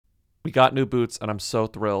We got new boots, and I'm so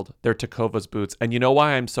thrilled. They're Takova's boots. And you know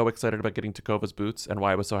why I'm so excited about getting Takova's boots and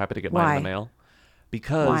why I was so happy to get mine in the mail?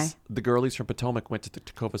 Because the girlies from Potomac went to the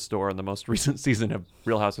Tacova store in the most recent season of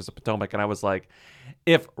Real Housewives of Potomac, and I was like,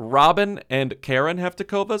 if Robin and Karen have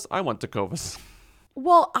Tacovas, I want Tacovas.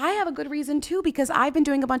 Well, I have a good reason too, because I've been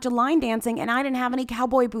doing a bunch of line dancing and I didn't have any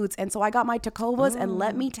cowboy boots. And so I got my Tacovas, and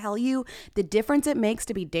let me tell you, the difference it makes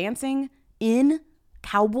to be dancing in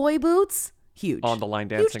cowboy boots. Huge. On the line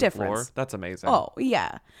dancing floor. That's amazing. Oh,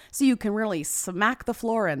 yeah. So you can really smack the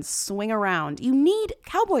floor and swing around. You need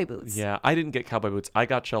cowboy boots. Yeah, I didn't get cowboy boots. I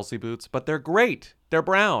got Chelsea boots, but they're great. They're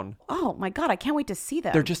brown. Oh, my God. I can't wait to see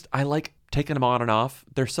them. They're just, I like taking them on and off.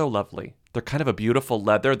 They're so lovely. They're kind of a beautiful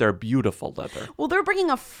leather. They're beautiful leather. Well, they're bringing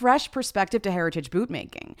a fresh perspective to heritage boot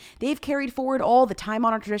making. They've carried forward all the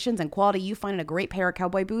time-honored traditions and quality you find in a great pair of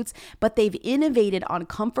cowboy boots, but they've innovated on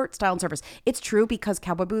comfort, style, and service. It's true, because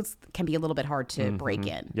cowboy boots can be a little bit hard to break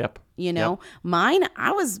in. Yep. You know, Mine,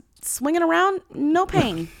 I was swinging around, no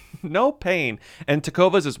pain. No pain. And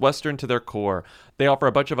Tacovas is Western to their core. They offer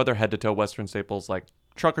a bunch of other head-to-toe Western staples like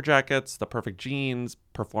trucker jackets, the perfect jeans,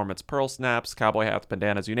 performance pearl snaps, cowboy hats,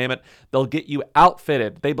 bandanas, you name it. They'll get you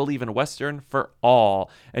outfitted. They believe in Western for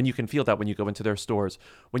all. And you can feel that when you go into their stores.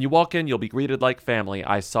 When you walk in, you'll be greeted like family.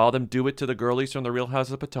 I saw them do it to the girlies from the Real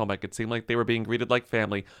House of Potomac. It seemed like they were being greeted like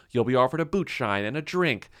family. You'll be offered a boot shine and a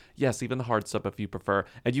drink. Yes, even the hard stuff if you prefer.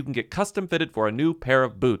 And you can get custom fitted for a new pair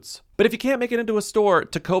of boots. But if you can't make it into a store,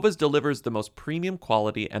 Tacovas delivers the most premium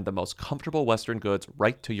quality and the most comfortable Western goods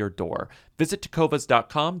right to your door. Visit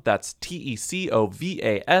tacovas.com, that's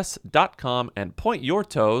TECOVAS.com, and point your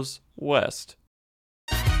toes west.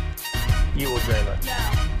 You or Jayla?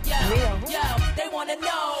 Yo, they wanna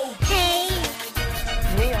know. Hey,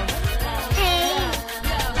 Mia. hey,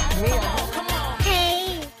 Mia. Come on.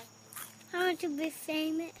 hey. I want to be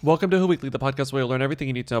famous. Welcome to Who Weekly, the podcast where you'll learn everything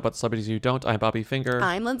you need to know about the celebrities you don't. I'm Bobby Finger.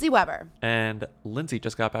 I'm Lindsay Weber. And Lindsay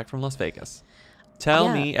just got back from Las Vegas. Tell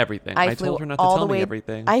Yeah. me everything. I I flew told her not to all tell the me way-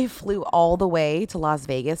 everything. I flew all the way to Las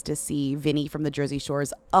Vegas to see Vinny from the Jersey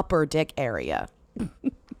Shore's Upper Dick area.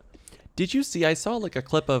 Did you see? I saw like a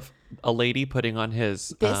clip of a lady putting on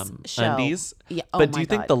his This show. undies. Yeah, oh but do my you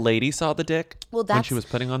think God. the lady saw the dick when she was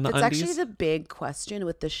putting on the that's undies? actually the big question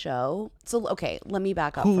with the show. So, okay, let me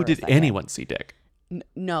back up. Who for a did second. anyone see dick?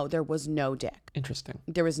 No, there was no dick. Interesting.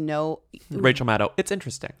 There was no. Rachel Maddow. It's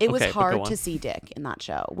interesting. It was Okay, but go hard on. to see dick in that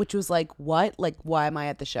show, which was like, what? Like, why am I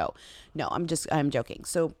at the show? No, I'm joking.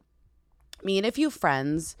 So, me and a few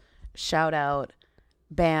friends, shout out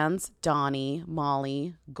bands, Donnie,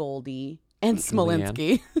 Molly, Goldie, and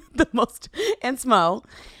Smolinski, and Smo.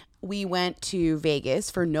 We went to Vegas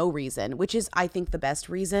for no reason, which is, I think, the best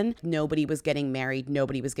reason. Nobody was getting married.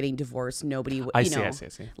 Nobody was getting divorced. Nobody, I see.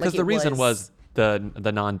 Because the reason was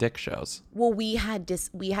the non-dick shows. Well, we had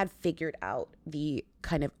figured out the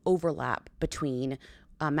kind of overlap between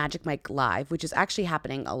Magic Mike Live, which is actually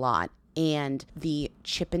happening a lot, and the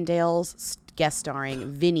Chippendales guest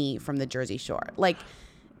starring Vinny from the Jersey Shore. Like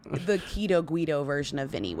the Keto Guido version of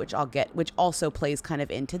Vinny, which also plays kind of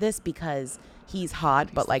into this because he's hot,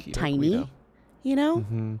 but like Keto tiny, Guido. you know?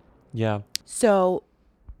 Mm-hmm. Yeah. So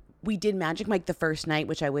we did Magic Mike the first night,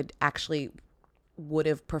 which I would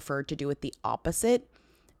have preferred to do it the opposite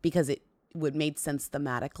because it would made sense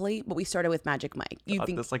thematically. But we started with Magic Mike.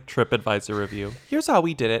 This like TripAdvisor review. Here's how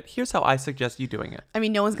we did it. Here's how I suggest you doing it. I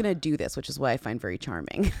mean, no one's going to do this, which is what I find very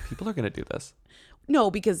charming. People are going to do this. No,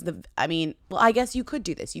 because I guess you could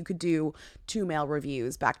do this. You could do 2 male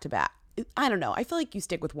reviews back to back. I don't know. I feel like you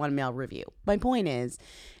stick with 1 male review. My point is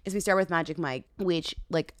we start with Magic Mike, which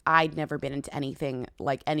like I'd never been into anything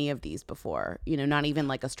like any of these before. You know, not even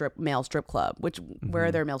like a male strip club. Which where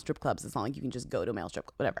are there male strip clubs? It's not like you can just go to a male strip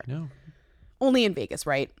club, whatever. No. Only in Vegas,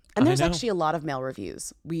 right? And there's know. actually a lot of male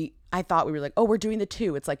reviews. I thought we were like, oh, we're doing the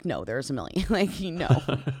 2. It's like, no, there's a million. Like,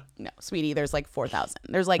 no, sweetie, there's like 4,000.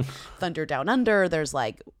 There's like Thunder Down Under. There's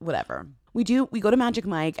like whatever. We go to Magic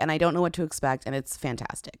Mike and I don't know what to expect. And it's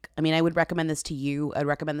fantastic. I mean, I would recommend this to you. I'd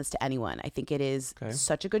recommend this to anyone. I think it is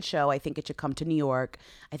such a good show. I think it should come to New York.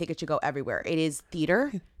 I think it should go everywhere. It is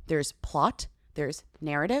theater. There's plot. There's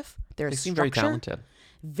narrative. There's They seem structure. very talented.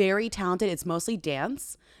 Very talented. It's mostly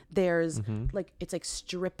dance. There's like, it's like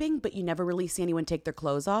stripping, but you never really see anyone take their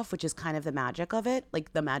clothes off, which is kind of the magic of it.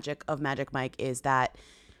 Like the magic of Magic Mike is that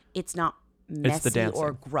it's not messy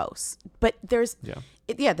or gross. But there's,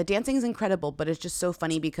 the dancing is incredible, but it's just so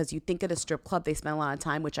funny because you think at a strip club, they spend a lot of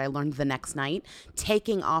time, which I learned the next night,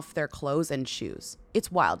 taking off their clothes and shoes.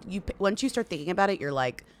 It's wild. Once you start thinking about it, you're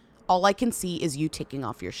like, all I can see is you taking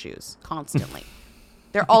off your shoes constantly.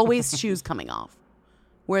 There are always shoes coming off.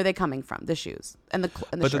 Where are they coming from? The shoes and the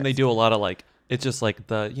But then they do a lot of like It's just like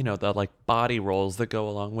the like body rolls that go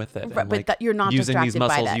along with it. Right, and, but like, that you're not using these distracted by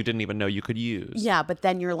muscles that. you didn't even know you could use. Yeah, but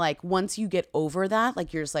then you're like, once you get over that,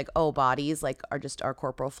 like you're just like, oh, bodies like are just our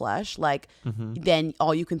corporal flesh. Like then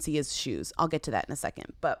all you can see is shoes. I'll get to that in a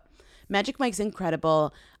second. But Magic Mike's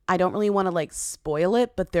incredible. I don't really want to like spoil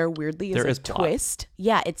it, but there weirdly is There a is plot. twist.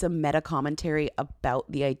 Yeah, it's a meta commentary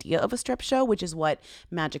about the idea of a strip show, which is what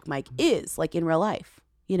Magic Mike is like in real life,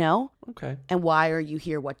 you know? Okay. And why are you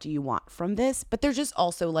here? What do you want from this? But there's just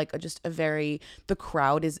also like the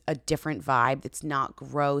crowd is a different vibe. It's not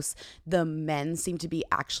gross. The men seem to be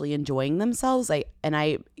actually enjoying themselves.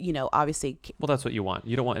 Obviously Well, that's what you want.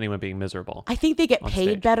 You don't want anyone being miserable. I think they get on paid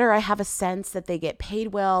stage. better. I have a sense that they get paid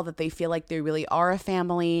well, that they feel like they really are a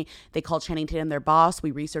family. They call Channing Tatum their boss.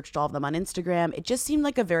 We researched all of them on Instagram. It just seemed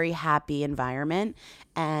like a very happy environment,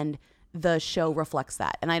 and the show reflects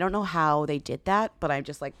that. And I don't know how they did that, but I'm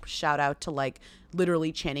just like shout out to like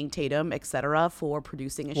literally Channing Tatum, etc., for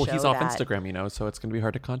producing a Well, show. he's off that, Instagram, so it's going to be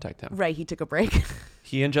hard to contact him. Right, he took a break.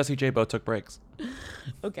 He and Jessie J both took breaks.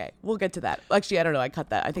 Okay, we'll get to that. Actually, I don't know. I cut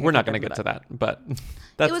that. I think We're I not cut going to that. get to that, but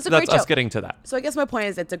that's, was a that's great us show. getting to that. So I guess my point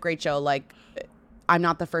is it's a great show. Like, I'm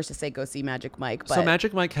not the first to say go see Magic Mike, but So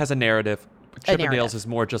Magic Mike has a narrative. Chippendales narrative. is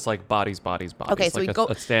more just like bodies. Okay, so like we go.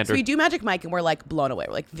 a standard. So we do Magic Mike, and we're like blown away.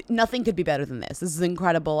 We're like, nothing could be better than this. This is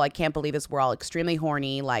incredible. I can't believe this. We're all extremely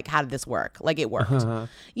horny. Like, how did this work? Like, it worked. Because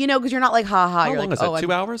you're not like, ha ha. How You're long like, is it? oh,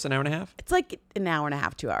 2 hours? An hour and a half? It's like an hour and a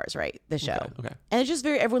half, 2 hours, right? The show. Okay. And it's just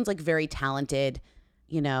everyone's like very talented.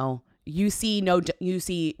 You see no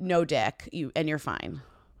dick, and you're fine.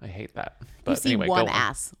 I hate that. You But see anyway, one go on.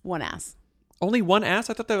 ass. Only one ass?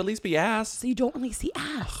 I thought there would at least be ass. So you don't really see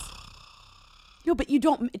ass. No, but you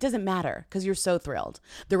don't. It doesn't matter because you're so thrilled.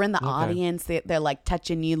 They're in the audience. They're like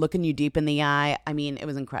touching you, looking you deep in the eye. I mean, it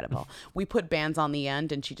was incredible. We put bands on the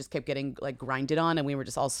end, and she just kept getting like grinded on, and we were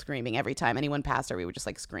just all screaming every time anyone passed her. We would just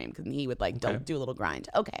like scream because he would like do a little grind.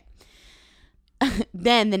 Okay.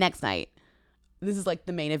 Then the next night, this is like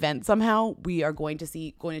the main event. Somehow we are going to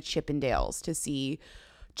Chippendales to see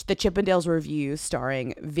the Chippendales review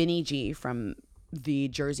starring Vinny G from the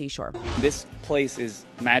Jersey Shore. This place is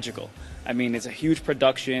magical. I mean, it's a huge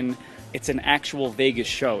production. It's an actual Vegas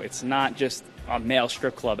show. It's not just a male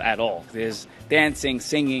strip club at all. There's dancing,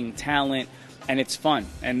 singing, talent, and it's fun.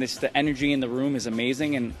 And the energy in the room is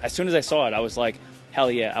amazing. And as soon as I saw it, I was like,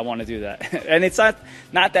 hell yeah, I want to do that. And it's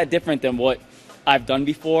not that different than what I've done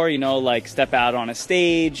before, like step out on a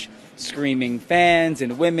stage, screaming fans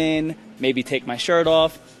and women, maybe take my shirt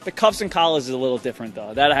off. The cuffs and collars is a little different,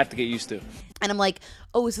 though. That I have to get used to. And I'm like,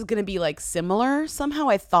 oh, this is going to be like similar. Somehow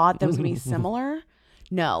I thought that was going to be similar.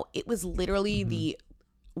 No, it was literally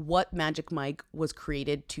what Magic Mike was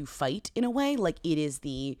created to fight in a way. Like, it is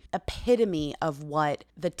the epitome of what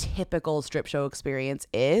the typical strip show experience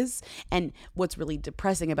is. And what's really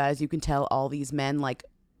depressing about it is you can tell all these men like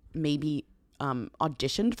maybe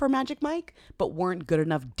auditioned for Magic Mike, but weren't good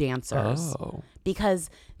enough dancers. Oh.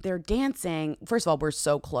 Because they're dancing. First of all, we're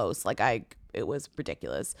so close. Like, it was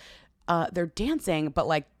ridiculous. They're dancing, but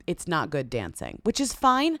like it's not good dancing, which is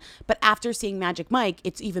fine. But after seeing Magic Mike,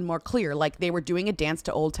 it's even more clear. Like, they were doing a dance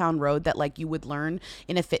to Old Town Road that like you would learn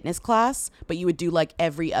in a fitness class, but you would do like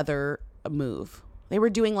every other move. They were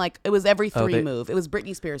doing like, it was every three move. It was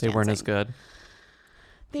Britney Spears They dancing. weren't as good.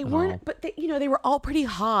 They weren't, but they were all pretty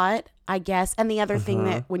hot, I guess. And the other thing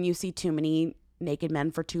that when you see too many naked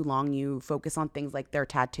men for too long, you focus on things like their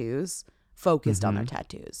tattoos. Focused on their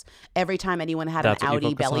tattoos. Every time anyone had That's an what you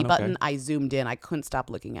outie focus belly on? button, Okay. I zoomed in. I couldn't stop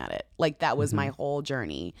looking at it. Like, that was my whole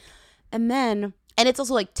journey. And it's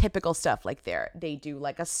also like typical stuff. Like, they do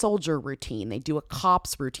like a soldier routine. They do a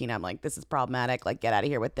cops routine. I'm like, this is problematic. Like, get out of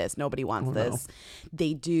here with this. Nobody wants this.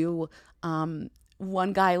 They do.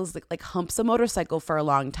 One guy was like humps a motorcycle for a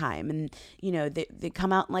long time, and they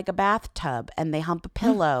come out in like a bathtub and they hump a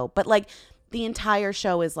pillow. But like the entire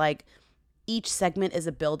show is like, each segment is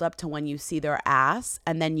a build up to when you see their ass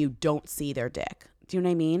and then you don't see their dick. Do you know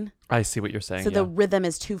what I mean? I see what you're saying. So yeah. the rhythm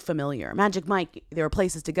is too familiar. Magic Mike, there were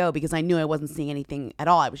places to go because I knew I wasn't seeing anything at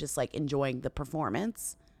all. I was just like enjoying the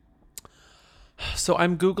performance. So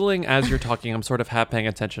I'm Googling as you're talking. I'm sort of half paying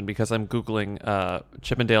attention because I'm Googling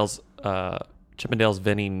Chippendales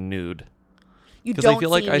Vinny nude. You Because don't I feel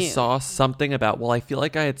like see I nude. saw something about. I feel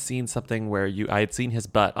like I had seen something where I had seen his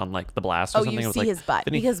butt on like The Blast or Oh, something. It you was see like, his butt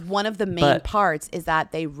Vinny- because one of the main But- parts is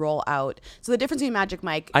that they roll out. So the difference between Magic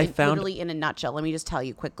Mike, I found- literally in a nutshell, let me just tell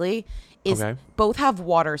you quickly, is Okay. both have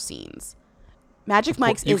water scenes. Magic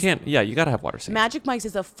Mike's You is can't. Yeah, you gotta have water scenes. Magic Mike's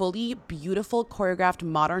is a fully beautiful choreographed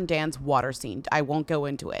modern dance water scene. I won't go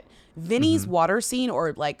into it. Vinny's Mm-hmm. water scene,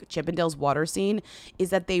 or like Chippendale's water scene, is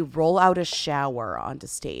that they roll out a shower onto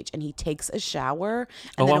stage and he takes a shower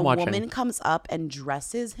and Oh, then I'm a watching. woman comes up and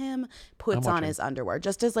dresses him, puts I'm on watching. his underwear,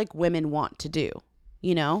 just as like women want to do,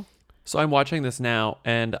 you know? So I'm watching this now,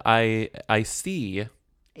 and I see.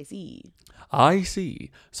 I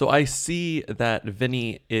see. So I see that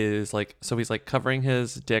Vinny is like, so he's like covering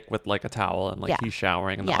his dick with like a towel, and like Yeah. he's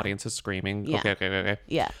showering, and the Yeah. audience is screaming. Yeah. Okay.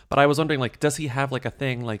 Yeah. But I was wondering, like, does he have like a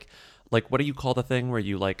thing, like what do you call the thing where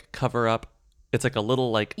you like cover up? It's like a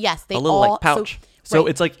little like Yes, they a little all- like pouch. so- So right.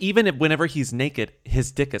 it's like even whenever he's naked,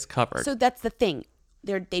 his dick is covered. So that's the thing.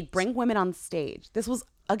 They'd bring women on stage. This was,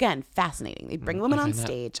 again, fascinating. They'd bring women on find that-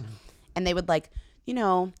 stage and they would, like, you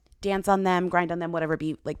know, dance on them, grind on them, whatever,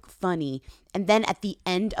 be like funny. And then at the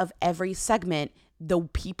end of every segment, the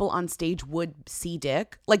people on stage would see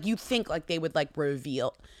dick. Like, you think like they would like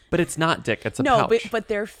reveal. But it's not dick. It's a No, pouch. but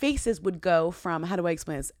their faces would go from, how do I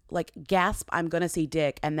explain this? Like, gasp, I'm gonna see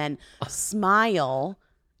dick, and then smile.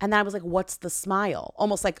 And then I was like, what's the smile?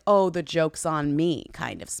 Almost like, oh, the joke's on me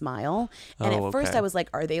kind of smile. And Oh, at first okay. I was like,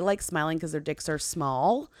 are they like smiling because their dicks are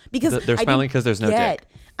small? Because They're I smiling didn't 'cause there's no get- dick.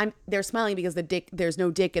 They're smiling because there's no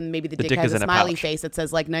dick, and maybe the dick dick has is a in a smiley pouch. face that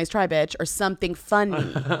says like, nice try, bitch, or something funny.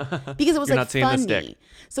 Because it was You're like not seeing this funny. dick.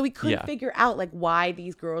 So we couldn't Yeah. figure out like why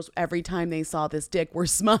these girls, every time they saw this dick, were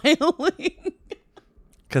smiling.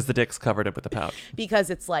 Because the dick's covered up with the pouch. Because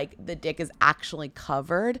it's like the dick is actually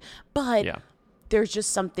covered, but Yeah. there's just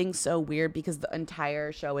something so weird because the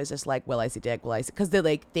entire show is just like, will I see dick, will I see, because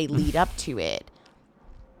they lead up to it.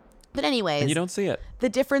 But anyways, And you don't see it. the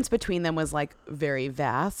difference between them was like very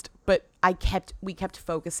vast, but we kept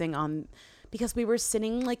focusing on, because we were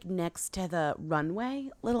sitting like next to the runway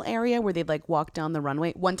little area where they'd like walk down the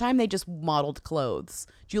runway. One time they just modeled clothes.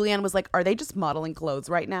 Julianne was like, are they just modeling clothes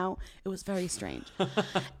right now? It was very strange.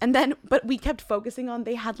 And then, but we kept focusing on,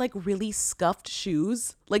 they had like really scuffed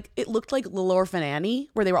shoes. Like it looked like Little Orphan Annie,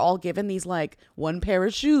 where they were all given these like one pair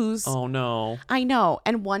of shoes. Oh no. I know.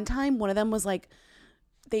 And one time one of them was like,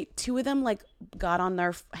 two of them like got on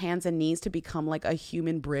their hands and knees to become like a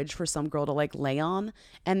human bridge for some girl to like lay on,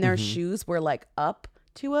 and their shoes were like up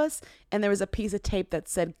to us, and there was a piece of tape that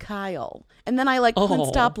said Kyle, and then I like couldn't Oh.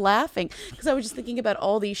 stop laughing because I was just thinking about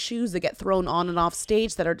all these shoes that get thrown on and off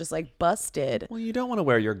stage that are just like busted. Well, you don't want to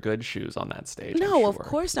wear your good shoes on that stage. I'm No, of sure.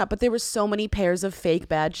 course not. But there were so many pairs of fake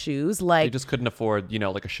bad shoes. They Like, just couldn't afford,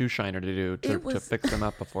 like a shoe shiner to was- fix them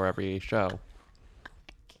up before every show.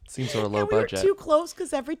 Seems sort of low and we were budget. too close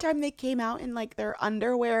because every time they came out in like their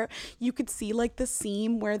underwear, you could see like the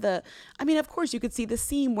seam where of course you could see the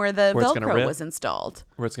seam where the Where it's gonna Velcro rip? was installed.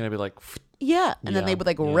 Where it's gonna be like, Yeah. And then they Yeah, would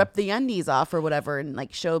like yeah. rip the undies off or whatever and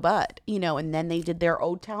like show butt, and then they did their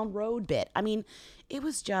Old Town Road bit. I mean, it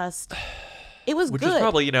was just, it was which good. is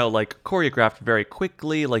probably like choreographed very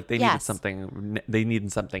quickly. Like they needed Yes. something. They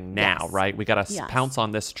needed something now, Yes. right? We gotta Yes. pounce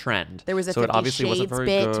on this trend. There was a so it 50 obviously wasn't Shades very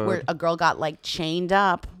bit good. where a girl got like chained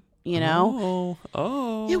up,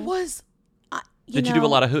 Oh. It was, Did you do a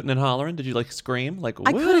lot of hooting and hollering? Did you like scream? Like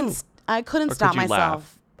I woo? couldn't Or stop could you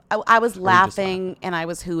myself. I was just laughing and I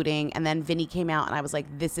was hooting, and then Vinny came out and I was like,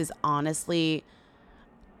 this is honestly,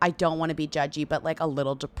 I don't want to be judgy, but like a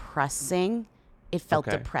little depressing. It felt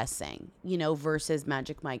Okay. depressing, versus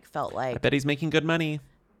Magic Mike felt I like, bet he's making good money.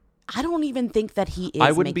 I don't even think that he is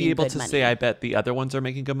I wouldn't be making able good to money. say I bet the other ones are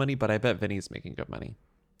making good money, but I bet Vinny's making good money.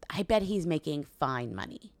 I bet he's making fine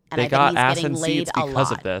money. And They I bet got he's ass getting in laid seats a because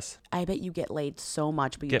lot. of this. I bet you get laid so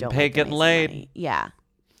much, but you Getting don't paid, make getting amazing laid. money. Yeah.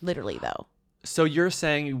 Literally though. So you're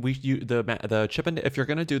saying the Chippendale, if you're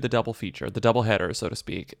gonna do the double feature, the double header, so to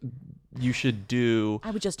speak, you should do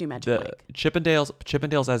I would just do Magic the Mike.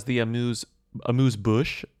 Chippendales as the amuse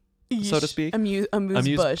bush, so to speak. Amuse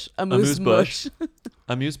Amuse- bush. amuse Mush.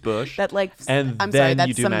 Amuse bush. That like, And I'm then sorry, you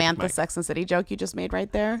that's do Magic Samantha Mike. Sex and City joke you just made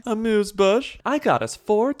right there. Amuse bush. I got us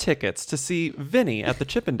 4 tickets to see Vinny at the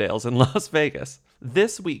Chippendales in Las Vegas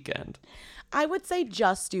this weekend. I would say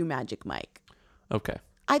just do Magic Mike. Okay.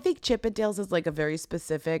 I think Chippendales is like a very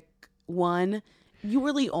specific one. You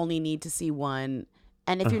really only need to see one.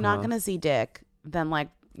 And if you're not going to see Dick, then like,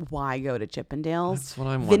 why go to Chippendales? That's what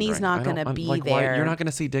I'm Vinny's wondering. not I going don't- to I'm be like, why- there. You're not going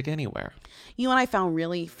to see Dick anywhere. You know what I found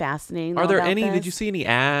really fascinating? Are there about any? this? Did you see any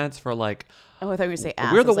ads for like? Oh, I thought you were going to say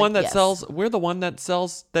ass. We're I the was one like, that yes. sells. We're the one that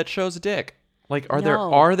sells that shows Dick. Like,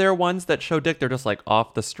 No. are there ones that show dick? They're just like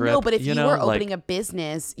off the strip. No, but if you know? were Like- opening a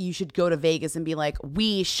business, you should go to Vegas and be like,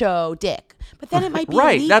 we show dick. But then it might be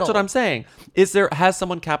right, illegal. that's what I'm saying. Has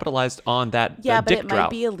someone capitalized on that Yeah, but dick it might drought?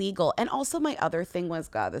 be illegal. And also my other thing was,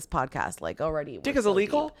 God, this podcast, like already. Dick was is so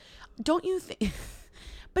illegal? deep. Don't you think?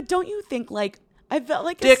 But don't you think like I felt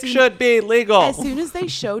like Dick should be legal. As soon as they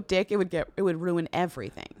show dick, it would ruin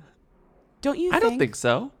everything. Don't you? I don't think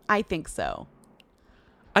so. I think so.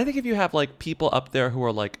 I think if you have like people up there who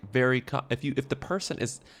are like very if the person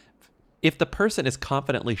is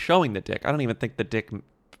confidently showing the dick, I don't even think the dick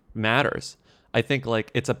matters. I think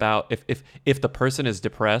like it's about if the person is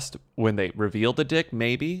depressed when they reveal the dick,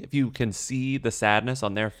 maybe if you can see the sadness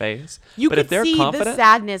on their face. You but could if they're see confident, the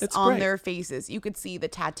sadness it's on great. their faces. You could see the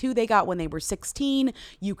tattoo they got when they were 16.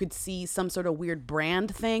 You could see some sort of weird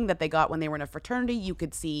brand thing that they got when they were in a fraternity. You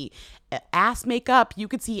could see ass makeup. You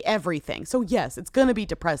could see everything. So yes, it's going to be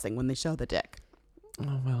depressing when they show the dick.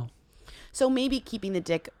 Oh well. So maybe keeping the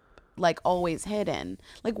dick like always hidden.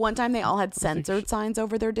 Like one time they all had censored signs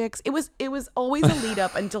over their dicks. It was always a lead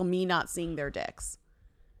up until me not seeing their dicks.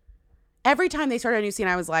 Every time they started a new scene,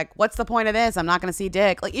 I was like, what's the point of this? I'm not going to see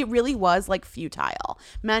dick. Like it really was like futile.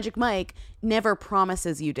 Magic Mike never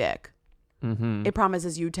promises you dick. Mm-hmm. It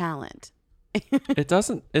promises you talent. It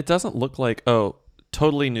doesn't look like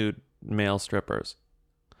totally nude male strippers.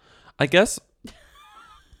 I guess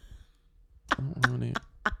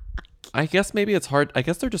maybe it's hard. I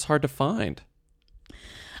guess they're just hard to find.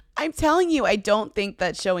 I'm telling you, I don't think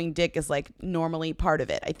that showing dick is like normally part of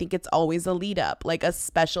it. I think it's always a lead up, like a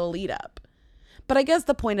special lead up. But I guess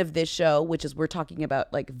the point of this show, which is we're talking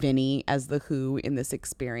about like Vinny as the Who in this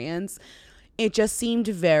experience, it just seemed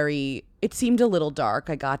it seemed a little dark,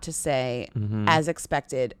 I got to say, as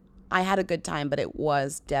expected. I had a good time, but it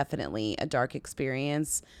was definitely a dark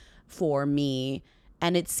experience for me.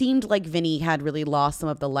 And it seemed like Vinny had really lost some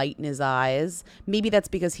of the light in his eyes. Maybe that's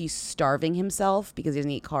because he's starving himself because he doesn't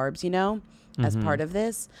eat carbs, as part of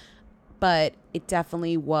this. But it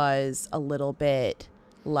definitely was a little bit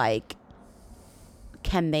like,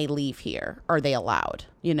 can they leave here? Are they allowed?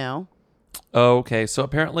 Okay, so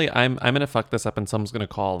apparently I'm gonna fuck this up and someone's gonna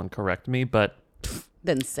call and correct me, but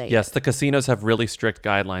Then say yes, the casinos have really strict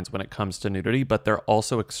guidelines when it comes to nudity, but they're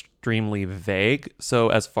also extremely vague. So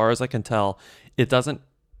as far as I can tell, it doesn't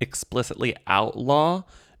explicitly outlaw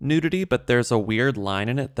nudity, but there's a weird line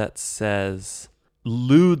in it that says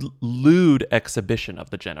lewd exhibition of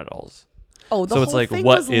the genitals. Oh, the so it's whole like, thing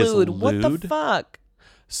what was is lewd. What lewd? the fuck?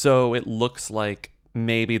 So it looks like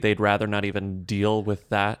maybe they'd rather not even deal with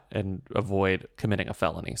that and avoid committing a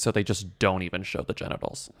felony. So they just don't even show the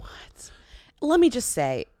genitals. Let me just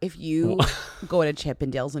say, if you go to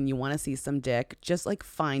Chippendales and you want to see some dick, just like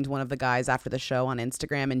find one of the guys after the show on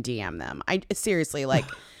Instagram and DM them. I seriously, like,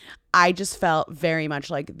 I just felt very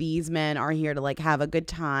much like these men are here to like have a good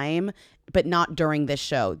time, but not during this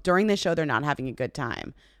show. During this show, they're not having a good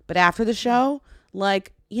time. But after the show,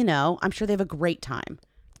 like, I'm sure they have a great time.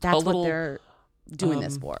 That's what they're doing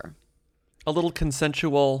this for. A little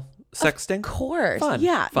consensual sexting? Of course. Fun.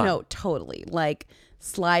 Yeah. Fun. No, totally. Like,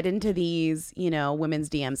 slide into these, women's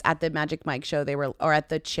DMs. At the Magic Mike show, or at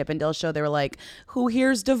the Chippendale show, they were like, who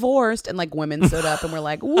here's divorced? And like women stood up and were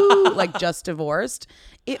like, woo, like just divorced.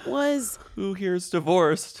 It was, Who here's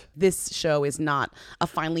divorced? this show is not a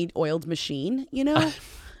finely oiled machine,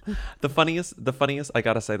 The funniest, I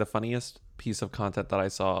gotta say, the funniest piece of content that I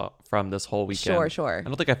saw from this whole weekend. Sure. I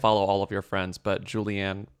don't think I follow all of your friends, but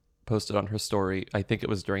Julianne posted on her story, I think it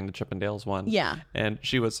was during the Chippendales one. Yeah. And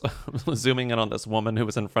she was zooming in on this woman who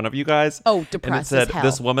was in front of you guys. Oh, depressed And it as said, hell.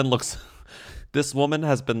 this woman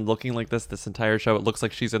has been looking like this entire show. It looks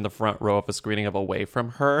like she's in the front row of a screening of Away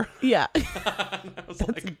from Her. Yeah. I was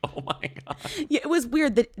like, oh my God. Yeah, it was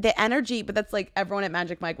weird, the energy, but that's like everyone at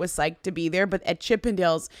Magic Mike was psyched to be there. But at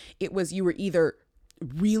Chippendales, it was you were either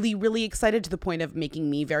really, really excited to the point of making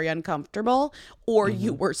me very uncomfortable, or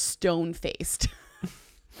you were stone-faced.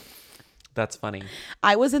 That's funny.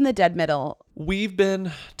 I was in the dead middle. We've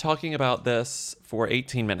been talking about this for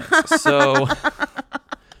 18 minutes, so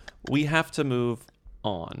we have to move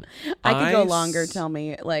on. I could go longer, tell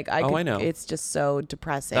me. Like, I know. It's just so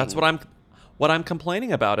depressing. That's what I'm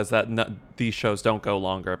complaining about is that these shows don't go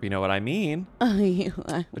longer, if you know what I mean. I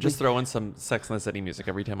just throw in some Sex and the City music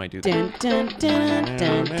every time I do that. Dun, dun, dun,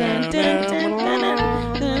 dun, dun, dun,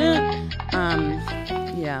 dun, dun,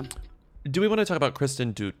 dun. Yeah. Do we want to talk about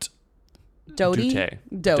Kristen Doute? Doty? Doute.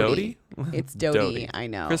 Doty. It's Doty. I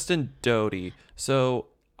know. Kristen Doute. So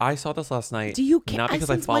I saw this last night. Do you care? Not because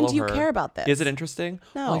I Since follow when do you her. care about this? Is it interesting?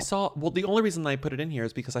 No. Well, the only reason I put it in here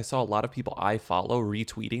is because I saw a lot of people I follow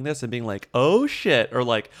retweeting this and being like, "Oh shit," or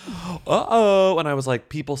like, "Uh-oh," and I was like,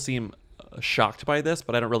 people seem shocked by this,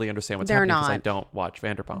 but I don't really understand what's They're happening because I not. don't watch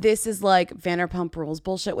Vanderpump. This is like Vanderpump Rules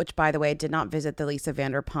bullshit, which, by the way, I did not visit the Lisa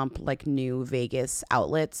Vanderpump like new Vegas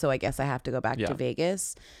outlet, so I guess I have to go back Yeah. to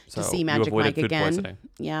Vegas to So see you Magic avoided Mike food again. poisoning.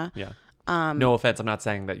 Yeah. Yeah. No offense, I'm not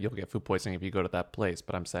saying that you'll get food poisoning if you go to that place,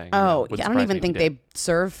 but I'm saying. Oh, it would yeah, I don't surprise me even if think you did. they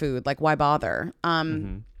serve food. Like, why bother?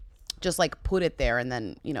 Just like put it there, and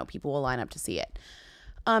then people will line up to see it.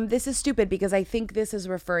 This is stupid because I think this is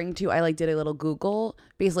referring to. I like did a little Google.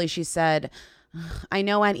 Basically, she said, "I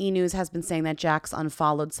know Aunt E News has been saying that Jax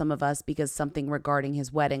unfollowed some of us because something regarding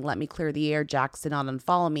his wedding. Let me clear the air. Jax did not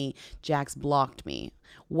unfollow me. Jax blocked me.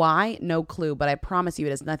 Why? No clue. But I promise you,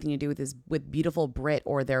 it has nothing to do with beautiful Brit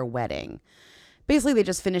or their wedding." Basically, they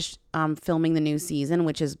just finished filming the new season,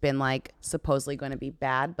 which has been like supposedly going to be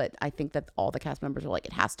bad. But I think that all the cast members were like,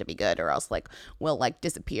 it has to be good, or else like we'll like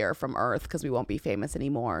disappear from Earth because we won't be famous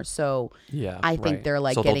anymore. So Yeah, I think right. they're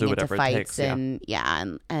like So they'll getting do into whatever it fights takes, yeah.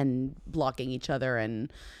 and blocking each other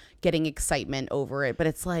and getting excitement over it. But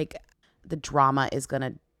it's like the drama is going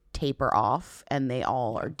to taper off, and they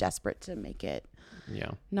all are desperate to make it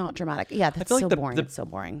Yeah. not dramatic. Yeah, that's feel like so the- boring. the- It's so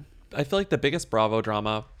boring. I feel like the biggest Bravo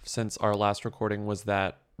drama since our last recording was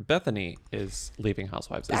that Bethany is leaving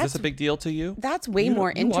Housewives. Is this a big deal to you? That's way You-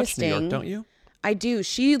 more you watch interesting. New York, don't you? I do.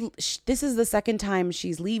 This is the second time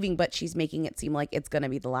she's leaving, but she's making it seem like it's going to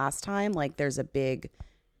be the last time. Like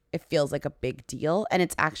it feels like a big deal. And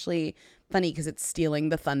it's actually funny because it's stealing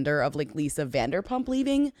the thunder of like Lisa Vanderpump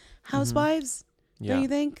leaving Housewives. Yeah. Do you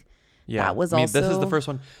think? Yeah, That was I mean, this is also- the first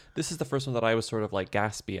one. This is the first one that I was sort of like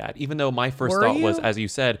gaspy at, even though my first Were thought was, you? as you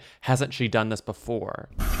said, hasn't she done this before?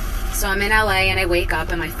 So I'm in LA and I wake up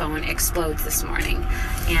and my phone explodes this morning.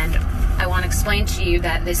 And I want to explain to you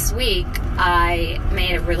that this week I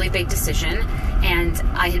made a really big decision and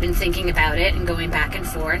I had been thinking about it and going back and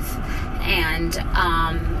forth. And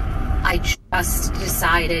I just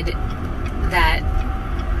decided that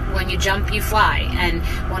when you jump, you fly. And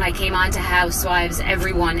when I came on to Housewives,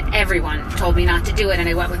 everyone told me not to do it, and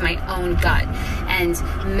I went with my own gut. And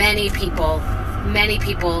many people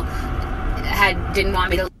didn't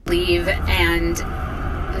want me to leave, and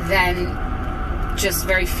then just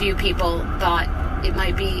very few people thought it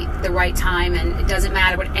might be the right time. And it doesn't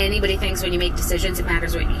matter what anybody thinks when you make decisions, it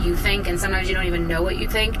matters what you think, and sometimes you don't even know what you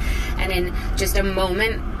think. And in just a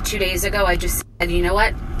moment 2 days ago, I just said, you know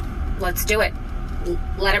what, let's do it,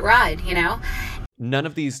 let it ride, None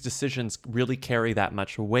of these decisions really carry that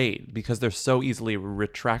much weight because they're so easily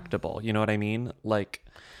retractable. You know what I mean? Like,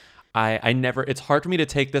 I never, it's hard for me to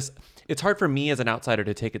take this. It's hard for me as an outsider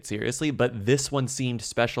to take it seriously, but this one seemed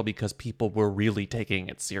special because people were really taking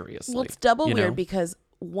it seriously. Well, it's double you weird know? because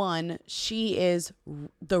one, she is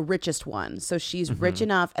the richest one. So she's Mm-hmm. rich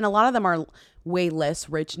enough. And a lot of them are way less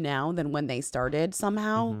rich now than when they started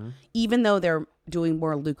somehow, Mm-hmm. even though they're doing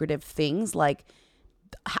more lucrative things. Like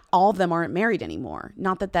all of them aren't married anymore.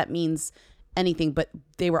 Not that that means anything, but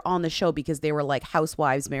they were on the show because they were like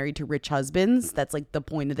housewives married to rich husbands. That's like the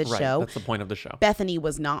point of the Right, show. that's the point of the show. Bethany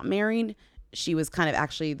was not married. She was kind of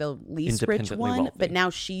actually the least rich Independently one, wealthy. but now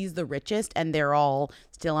she's the richest, and they're all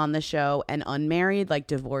still on the shoppe and unmarried, like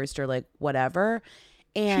divorced or like whatever.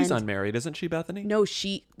 And She's unmarried, isn't she, Bethany? no,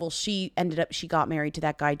 she got married to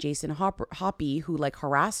that guy Jason Hoppy who like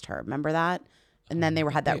harassed her. Remember that? And then they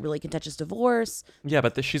had that really contentious divorce. Yeah,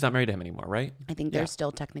 but she's not married to him anymore, right? I think they're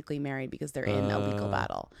still technically married because they're in a legal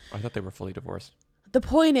battle. I thought they were fully divorced. The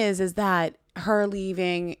point is that her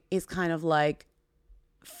leaving is kind of like,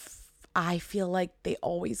 I feel like they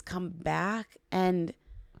always come back, and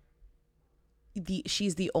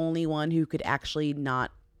she's the only one who could actually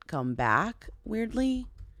not come back, weirdly,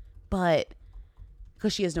 but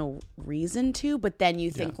because she has no reason to. But then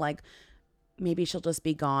you think like maybe she'll just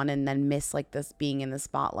be gone and then miss like this being in the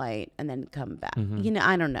spotlight and then come back.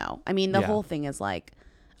 I don't know. I mean, the Yeah. whole thing is like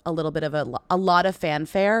a little bit of a lot of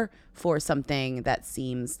fanfare for something that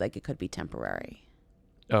seems like it could be temporary.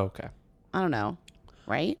 Oh, okay. I don't know,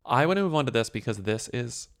 right? I want to move on to this because this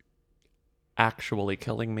is actually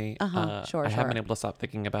killing me. Sure, I haven't been sure. able to stop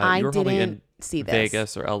thinking about it. I You were probably in didn't see this.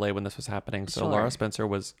 Vegas or LA when this was happening. So Sure. Laura Spencer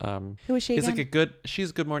was Who is she is like again?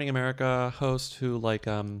 she's a Good Morning America host who like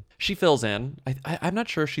she fills in. I'm not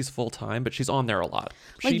sure she's full time, but she's on there a lot.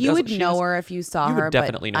 Like She you would doesn't- she know has- her if you saw you would her,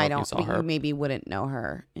 definitely but know I if you don't. saw but her. You maybe wouldn't know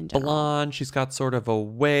her in general. blonde. She's got sort of a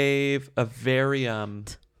wave, a very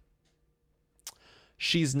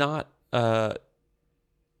she's not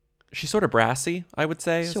she's sort of brassy, I would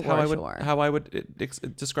say, is how I would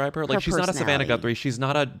describe her. Like, she's not a Savannah personality. Guthrie. She's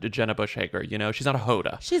not a Jenna Bush Hager, you know? She's not a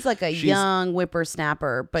Hoda. She's like a young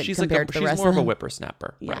whippersnapper, but she's compared to the she's rest more of of a them.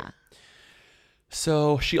 whippersnapper. Yeah. Right.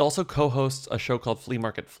 So she also co-hosts a show called Flea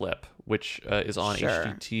Market Flip, which is on Sure.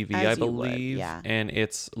 HGTV, As I you would, believe. yeah. And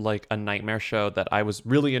it's like a nightmare show that I was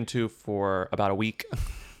really into for about a week.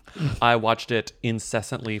 I watched it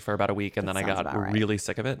incessantly for about a week, and then I sounds got about right. really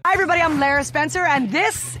sick of it. Hi, everybody. I'm Lara Spencer, and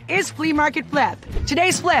this is Flea Market Flip.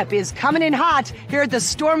 Today's flip is coming in hot here at the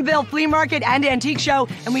Stormville Flea Market and Antique Show,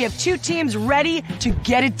 and we have 2 teams ready to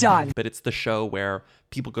get it done. But it's the show where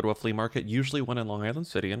people go to a flea market, usually one in Long Island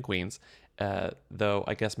City and Queens, though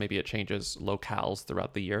I guess maybe it changes locales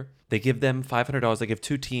throughout the year. They give them $500. They give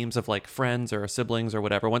 2 teams of like friends or siblings or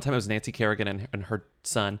whatever. One time it was Nancy Kerrigan and her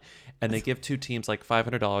son, and they give 2 teams like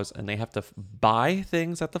 $500, and they have to buy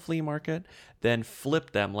things at the flea market, then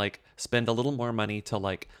flip them, like spend a little more money to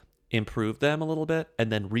like improve them a little bit, and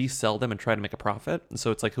then resell them and try to make a profit. And so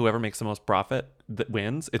it's like whoever makes the most profit that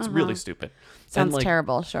wins. It's really stupid. Sounds And, like,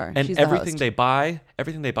 terrible. Sure. And She's the everything host. they buy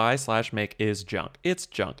 / make is junk. It's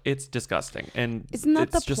junk. It's disgusting. And Isn't that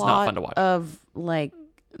it's the just plot not fun to watch. of like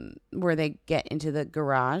where they get into the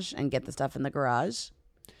garage and get the stuff in the garage?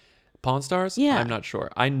 Pawn Stars? Yeah. I'm not sure.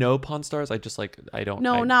 I know Pawn Stars. I just like, I don't.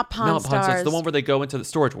 No, I, not Pawn It's the Stars. one where they go into the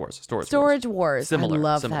Storage Wars. Storage Wars. Similar. I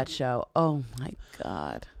love similar. that show. Oh my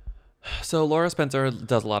god. So Laura Spencer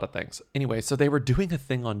does a lot of things. Anyway, so they were doing a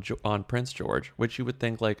thing on Prince George, which you would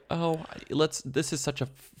think like, oh, this is such a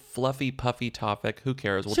fluffy, puffy topic. Who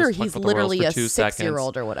cares? We'll Sure, just talk he's about the royals literally for a 2 seconds.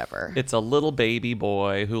 6-year-old or whatever. It's a little baby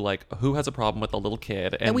boy who has a problem with a little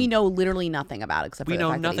kid, and we know literally nothing about except for we the know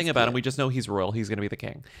fact that nothing he's about him. cute. We just know he's royal. He's going to be the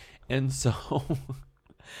king. And so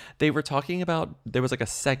they were talking about, there was like a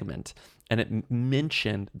segment, and it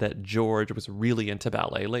mentioned that George was really into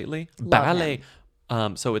ballet lately. Love ballet.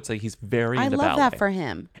 him. So it's like he's very I into love ballet. that for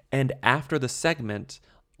him. And after the segment,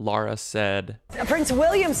 Laura said, Prince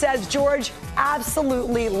William says George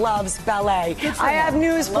absolutely loves ballet. I have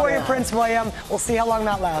news for you, Prince William. We'll see how long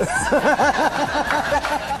that lasts.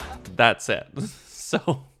 that's it.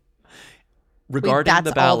 So regarding that's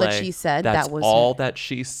the ballet, all that she said? That's That was all that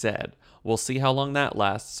she said. We'll see how long that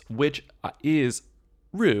lasts, which is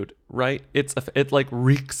rude, right? It like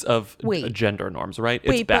reeks of gender norms, right?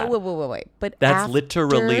 It's bad. Wait. But That's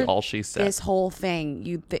literally after all she said. This whole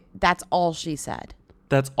thing, that's all she said.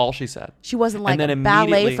 That's all she said. She wasn't like And then ballet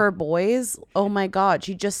immediately- for boys. Oh my god.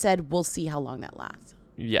 She just said, "We'll see how long that lasts."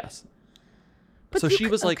 Yes. But So you she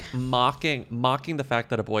could- was like mocking the fact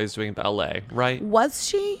that a boy is doing ballet, right? Was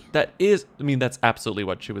she? That's absolutely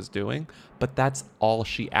what she was doing, but that's all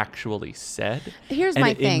she actually said. Here's And my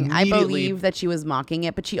it thing. I immediately- believe that she was mocking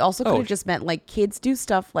it, but she also could Oh, have just meant like kids do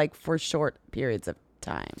stuff like for short periods of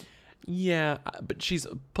time. Yeah, but she's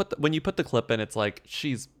when you put the clip in, it's like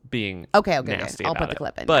she's being Okay. nasty I'll about put the it.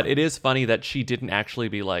 clip in. But yeah. it is funny that she didn't actually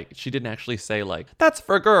say like, that's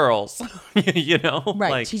for girls, you know?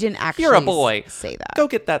 Right, Like, she didn't you're a actually boy. say that. Go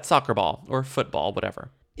get that soccer ball or football, whatever.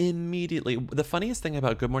 Immediately, the funniest thing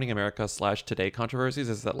about Good Morning America / Today controversies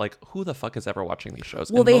is that like, who the fuck is ever watching these shows?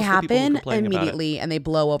 Well, And they most of the people who happen complain about it- immediately and they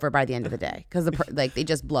blow over by the end of the day because they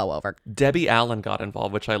just blow over. Debbie Allen got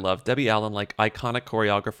involved, which I love. Debbie Allen, like iconic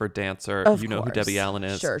choreographer, dancer. Of you know who course. Debbie Allen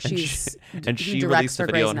is. Sure, and she's- and she she directs released a for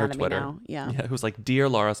video Grey's on her Anatomy Twitter. now. Yeah. It was like, "Dear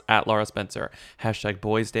Laura Spencer,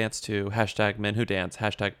 #BoysDanceToo,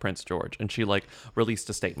 #MenWhoDance, #Prince George," and she like released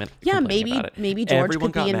a statement. Yeah, complaining about it. maybe George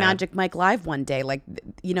Everyone could be got in mad. Magic Mike Live one day. Like,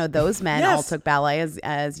 those men all Yes. took ballet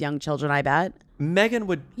as young children, I bet. Megan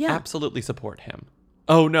would Yeah. absolutely support him.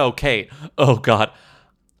 Oh no, Kate. Oh God,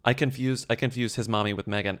 I confused his mommy with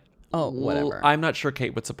Megan. Oh, whatever. I'm not sure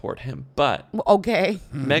Kate would support him, but Okay.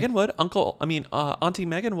 Megan would. Auntie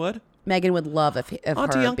Megan would. Megan would love if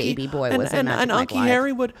Auntie her Unky, baby boy and, was in and, Magic and Mike Uncle Live.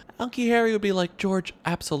 Harry would be like, George,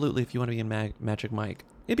 absolutely, if you want to be in Magic Mike,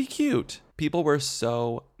 it'd be cute. People were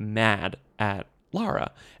so mad at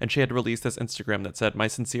Laura, and she had to release this Instagram that said, "My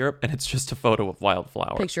sincere," and it's just a photo of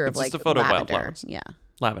wildflowers. Picture of it's like just a photo lavender. of wildflowers. Yeah.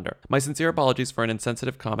 Lavender. My sincere apologies for an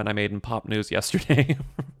insensitive comment I made in Pop News yesterday.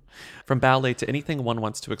 From ballet to anything one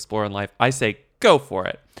wants to explore in life, I say go for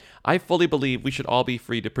it. I fully believe we should all be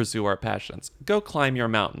free to pursue our passions. Go climb your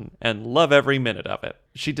mountain and love every minute of it.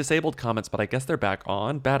 She disabled comments, but I guess they're back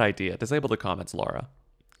on. Bad idea. Disable the comments, Laura.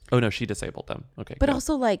 Oh no, she disabled them. Okay. But good.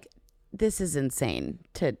 also, like, this is insane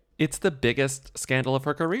to It's the biggest scandal of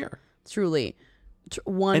her career. truly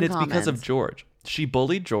one And it's comment. because of George. She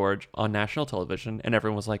bullied George on national television, and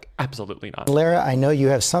everyone was like, absolutely not. Lara, I know you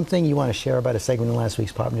have something you want to share about a segment in last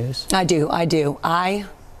week's Pop News. I do. I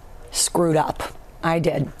screwed up. I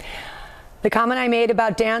did. The comment I made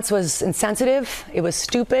about dance was insensitive, it was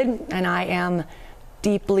stupid, and I am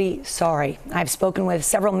deeply sorry. I've spoken with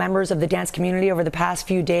several members of the dance community over the past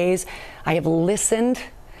few days. I have listened.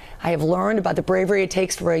 I have learned about the bravery it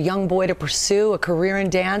takes for a young boy to pursue a career in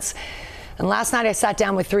dance. And last night I sat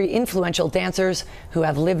down with 3 influential dancers who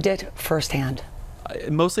have lived it firsthand.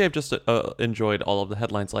 Mostly I've just enjoyed all of the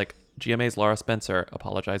headlines like GMA's Laura Spencer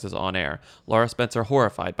apologizes on air. Laura Spencer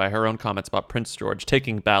horrified by her own comments about Prince George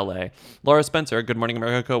taking ballet. Laura Spencer, Good Morning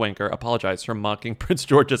America co-anchor, apologized for mocking Prince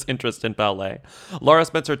George's interest in ballet. Laura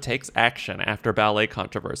Spencer takes action after ballet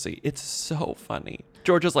controversy. It's so funny.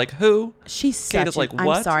 George is like, who? She's Kate such is like, I'm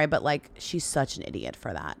what? sorry, but like she's such an idiot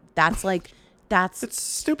for that. That's like It's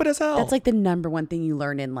stupid as hell. That's like the number one thing you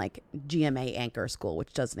learn in like GMA anchor school,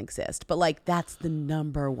 which doesn't exist. But like that's the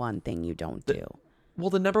number one thing you don't do. Well,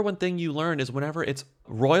 the number one thing you learn is whenever it's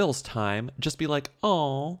Royals time, just be like,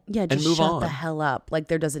 oh, Yeah, and just move shut on. the hell up. Like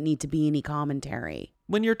there doesn't need to be any commentary.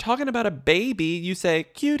 When you're talking about a baby, you say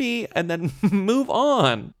cutie and then move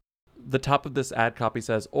on. The top of this ad copy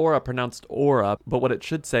says Aura, pronounced Aura, but what it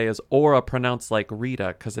should say is Aura pronounced like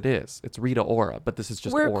Rita, because it is. It's Rita Ora, but this is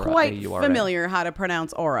just We're Aura. quite A-U-R-A. familiar how to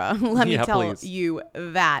pronounce aura. Let me Yeah, tell please. you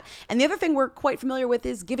that. And the other thing we're quite familiar with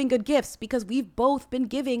is giving good gifts, because we've both been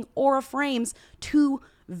giving aura frames to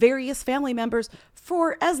various family members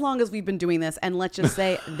for as long as we've been doing this. And let's just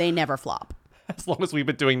say they never flop. As long as we've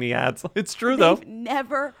been doing the ads. It's true, though. They've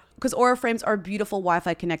never, because Aura frames are beautiful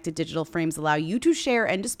Wi-Fi connected digital frames, allow you to share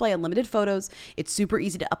and display unlimited photos. It's super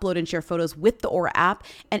easy to upload and share photos with the Aura app.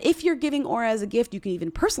 And if you're giving Aura as a gift, you can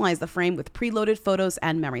even personalize the frame with preloaded photos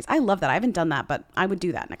and memories. I love that. I haven't done that, but I would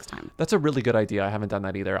do that next time. That's a really good idea. I haven't done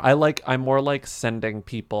that either. I'm more like sending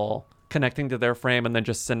people, connecting to their frame and then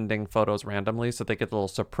just sending photos randomly so they get a little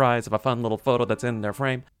surprise of a fun little photo that's in their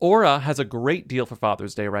frame. Aura has a great deal for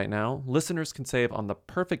Father's Day right now. Listeners can save on the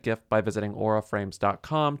perfect gift by visiting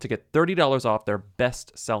auraframes.com to get $30 off their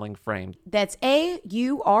best-selling frame. That's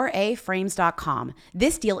AURA frames.com.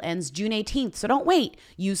 This deal ends June 18th, so don't wait.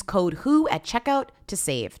 Use code WHO at checkout to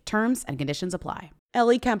save. Terms and conditions apply.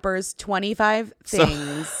 Ellie Kemper's 25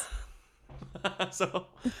 things. So,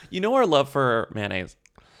 you know our love for mayonnaise.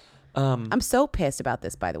 I'm so pissed about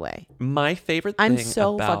this, by the way. My favorite thing I'm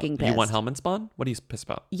so about... fucking You want pissed. Hellman Spawn? What are you pissed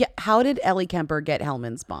about? Yeah, how did Ellie Kemper get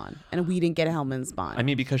Hellman Spawn? And we didn't get Hellman Spawn. I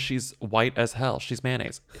mean, because she's white as hell. She's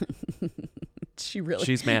mayonnaise.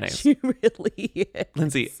 She's mayonnaise. She really is.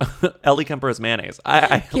 Lindsay, Ellie Kemper is mayonnaise.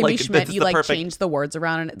 I Kimmy like Schmidt, this is you the like perfect- change the words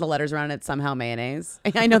around and the letters around, and it's somehow mayonnaise.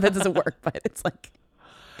 I know that doesn't work, but it's like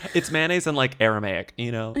It's mayonnaise and like Aramaic,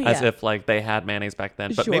 you know, as Yeah. if like they had mayonnaise back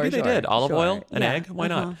then. But Sure, maybe they sure, did. Olive sure. oil, an Yeah, egg. Why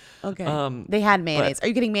not? Okay. They had mayonnaise. but- Are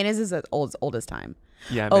you kidding? Mayonnaise is as old as time.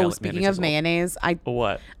 Yeah. Oh, mayonnaise speaking is of old. mayonnaise,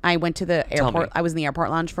 What? I went to the Tell airport. me. I was in the airport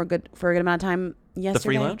lounge for a good amount of time yesterday. The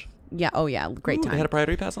free lounge? Yeah. Oh yeah. Great Ooh, time. They had a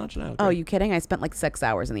priority pass lunch? No. Oh, great. you kidding? I spent like 6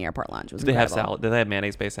 hours in the airport lounge. It was Did they have incredible. salad? Did they have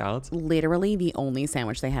mayonnaise-based salads? Literally, the only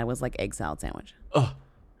sandwich they had was like egg salad sandwich. Ugh.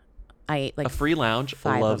 I ate like A free lounge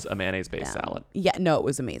 5 loves of a mayonnaise-based them. salad. Yeah. No, it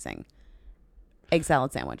was amazing. Egg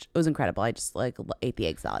salad sandwich. It was incredible. I just like ate the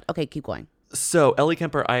egg salad. Okay, keep going. So Ellie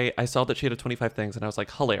Kemper, I saw that she had a 25 things and I was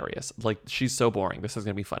like, hilarious. Like, she's so boring. This is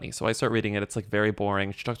going to be funny. So I start reading it. It's like very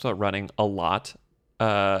boring. She talks about running a lot.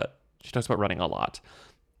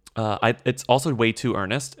 It's also way too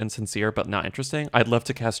earnest and sincere, but not interesting. I'd love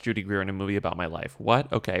to cast Judy Greer in a movie about my life.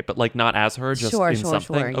 What? Okay. But like not as her, just in something.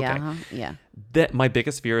 Sure. Okay. Yeah. Yeah. That my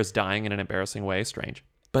biggest fear is dying in an embarrassing way. Strange.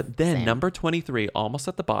 But then Same. number 23, almost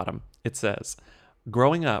at the bottom, it says,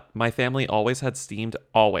 growing up, my family always had steamed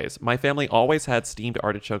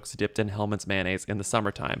artichokes dipped in Hellman's mayonnaise in the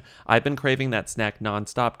summertime. I've been craving that snack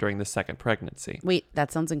nonstop during the second pregnancy. Wait,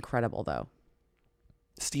 that sounds incredible though.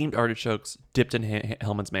 Steamed artichokes dipped in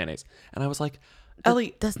Hellman's mayonnaise. And I was like,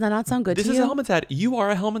 Ellie, Does that not sound good this to is you? a Hellman's ad. You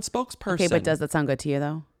are a Hellman spokesperson. Okay, but does that sound good to you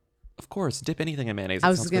though? Of course, dip anything in mayonnaise. I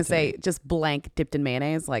It was sounds just gonna good to me. say, just blank dipped in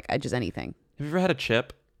mayonnaise, like just anything. Have you ever had a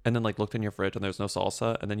chip and then like looked in your fridge and there's no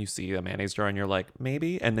salsa and then you see a mayonnaise jar and you're like,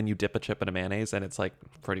 maybe, and then you dip a chip in a mayonnaise and it's like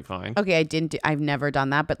pretty fine. Okay, I've never done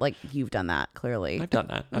that, but like you've done that clearly. I've done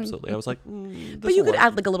that. Absolutely. I was like, But you could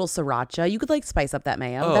add like a little sriracha. You could like spice up that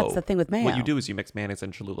mayo. That's the thing with mayo. What you do is you mix mayonnaise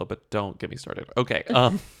and Cholula, but don't get me started. Okay.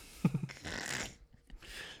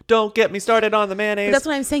 Don't get me started on the mayonnaise. But that's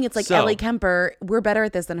what I'm saying. It's like So- Ellie Kemper. We're better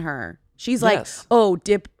at this than her. She's like, Yes. oh,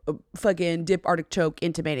 dip artichoke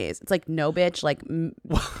into mayonnaise. It's like, no, bitch. Like,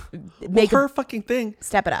 make her fucking thing.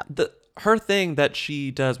 Step it up. Her thing that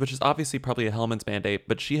she does, which is obviously probably a Hellman's mandate,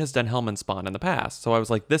 but she has done Hellman Spawn in the past. So I was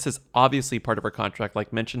like, this is obviously part of her contract.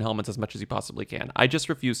 Like, mention Hellman's as much as you possibly can. I just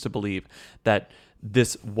refuse to believe that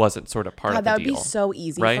this wasn't sort of part of the that deal. would be so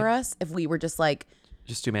easy right? for us if we were just like,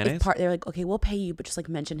 Just do mayonnaise? They're like, okay, we'll pay you, but just like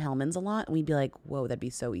mention Hellman's a lot. And we'd be like, whoa, that'd be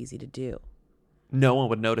so easy to do. No one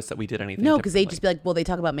would notice that we did anything. No, because they'd just be like, well, they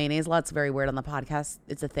talk about mayonnaise a lot. It's very weird on the podcast.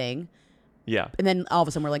 It's a thing. Yeah. And then all of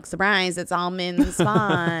a sudden we're like, surprise, it's almonds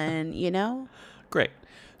fun, you know? Great.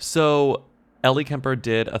 So Ellie Kemper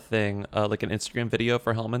did a thing, like an Instagram video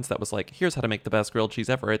for Hellman's that was like, here's how to make the best grilled cheese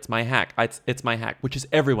ever. It's my hack. It's my hack, which is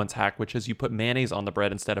everyone's hack, which is you put mayonnaise on the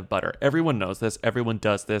bread instead of butter. Everyone knows this. Everyone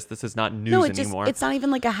does this. This is not news anymore. It's not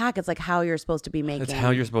even like a hack. It's like how you're supposed to be making. It's how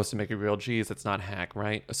you're supposed to make a grilled cheese. It's not hack,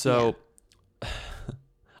 right? So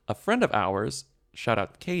a friend of ours, shout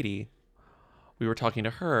out Katie, we were talking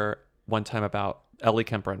to her one time about Ellie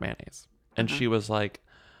Kemper and mayonnaise. And she was like,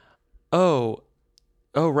 oh,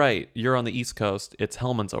 right. You're on the East Coast. It's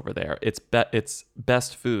Hellman's over there. It's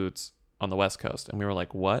Best Foods on the West Coast. And we were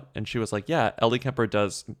like, what? And she was like, yeah, Ellie Kemper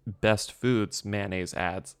does Best Foods mayonnaise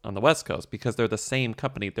ads on the West Coast because they're the same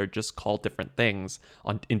company. They're just called different things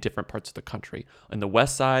in different parts of the country. On the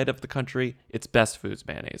west side of the country, it's Best Foods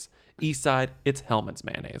mayonnaise. East side, it's Hellman's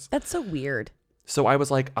mayonnaise. That's so weird. So I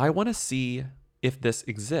was like, I want to see if this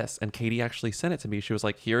exists. And Katie actually sent it to me. She was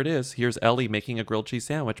like, here it is. Here's Ellie making a grilled cheese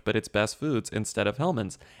sandwich, but it's Best Foods instead of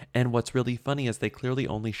Hellman's. And what's really funny is they clearly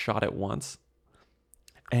only shot it once.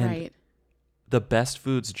 And the Best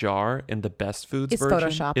Foods jar in the Best Foods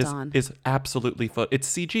version is absolutely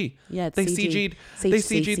it's CG. Yeah, it's they CG.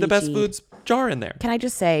 CG'd the Best Foods jar in there. Can I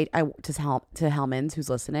just say to Hellman's who's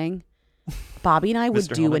listening, Bobby and I would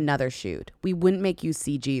do Hellman. Another shoot. We wouldn't make you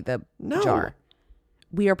CG the jar.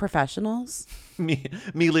 We are professionals. Me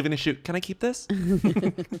leaving a shoot. Can I keep this?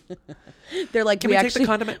 They're like, can we take the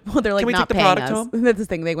condiment? Well, they're like, can we not take the paying product us. home? That's the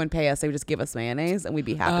thing. They wouldn't pay us. They would just give us mayonnaise, and we'd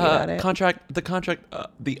be happy about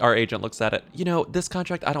it. Our agent looks at it. You know, this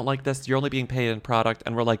contract, I don't like this. You're only being paid in product,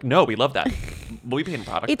 and we're like, no, we love that. We pay in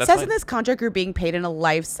product. It That's says fine. in this contract you're being paid in a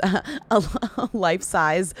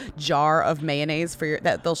life-size jar of mayonnaise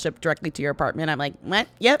that they'll ship directly to your apartment. I'm like, what?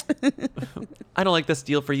 Yep. I don't like this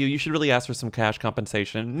deal for you. You should really ask for some cash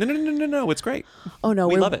compensation. No. It's great. Oh no,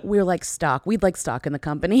 we love it. We're like stock. We'd like stock in the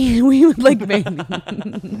company. We would like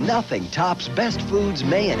Nothing tops Best Foods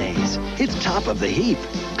mayonnaise. It's top of the heap,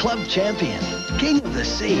 club champion, king of the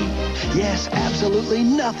sea. Yes, absolutely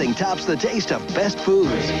nothing tops the taste of Best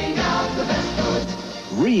Foods.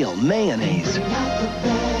 Real mayonnaise.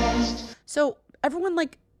 So everyone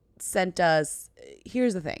sent us.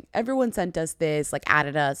 Here's the thing. Everyone sent us this,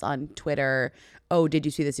 added us on Twitter. Oh, did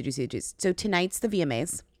you see this? Did you see this? So tonight's the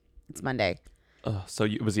VMAs. It's Monday. So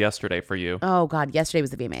it was yesterday for you. Oh God, yesterday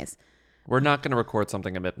was the VMAs. We're not going to record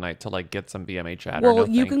something at midnight to get some VMA chatter. Well,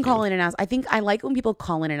 you can call in and ask. I think I like when people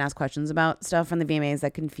call in and ask questions about stuff from the VMAs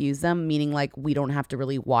that confuse them, meaning we don't have to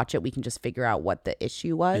really watch it. We can just figure out what the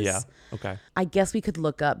issue was. Yeah. Okay. I guess we could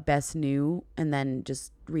look up Best New and then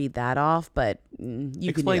just read that off, but you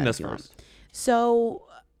explain can do that this if you want. first. So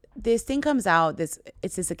this thing comes out. It's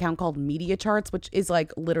this account called Media Charts, which is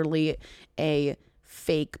literally a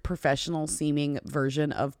fake professional seeming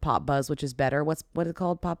version of Pop Buzz, which is better. What is it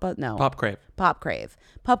called? Pop Buzz? No. Pop Crave. Pop Crave.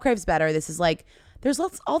 Pop Crave's better. This is there's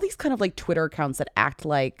all these kind of Twitter accounts that act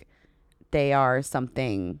like they are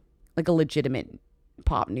something a legitimate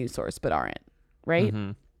pop news source, but aren't. Right?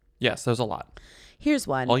 Mm-hmm. Yes, there's a lot. Here's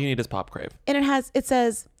one. All you need is Pop Crave. And it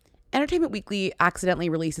says, Entertainment Weekly accidentally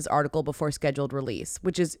releases article before scheduled release,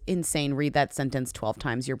 which is insane. Read that sentence 12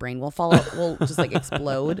 times. Your brain will just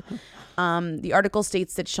explode. The article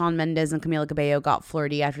states that Shawn Mendes and Camila Cabello got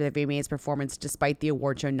flirty after the VMAs performance, despite the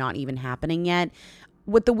award show not even happening yet.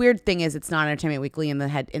 What the weird thing is, it's not Entertainment Weekly in the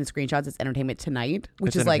screenshots. It's Entertainment Tonight,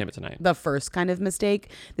 which is the first kind of mistake.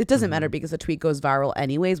 It doesn't matter because the tweet goes viral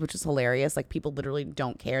anyways, which is hilarious. People literally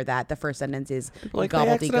don't care that the first sentence is gobbledygook. They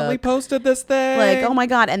accidentally posted this thing. Oh my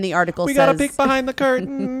God. And the article says, we got a peek behind the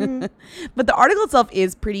curtain. But the article itself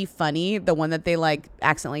is pretty funny. The one that they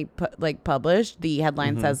accidentally published, the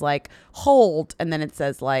headline says hold, and then it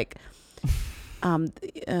says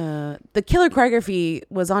the killer choreography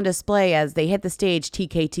was on display as they hit the stage,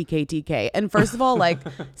 TK. And first of all,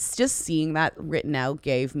 just seeing that written out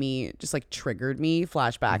gave me triggered me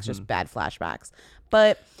flashbacks, just bad flashbacks.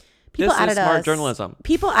 But people added us smart journalism.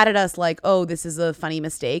 People added us oh, this is a funny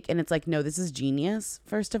mistake, and it's no, this is genius.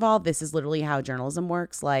 First of all, this is literally how journalism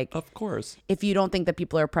works. Of course, if you don't think that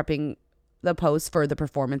people are prepping the posts for the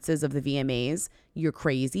performances of the VMAs, you're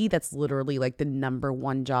crazy. That's literally the number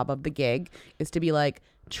one job of the gig, is to be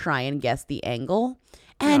try and guess the angle.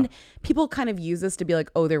 And people kind of use this to be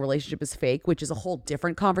oh, their relationship is fake, which is a whole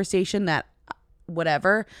different conversation that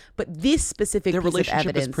whatever. But this specific Their piece of relationship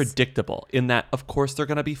evidence, is predictable in that, of course, they're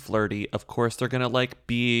going to be flirty. Of course, they're going to like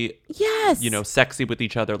be, yes, sexy with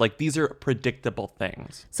each other. Like, these are predictable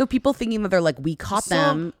things. So people thinking that they're like, we caught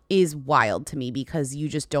them is wild to me because you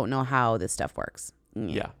just don't know how this stuff works.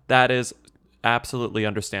 Yeah, that is absolutely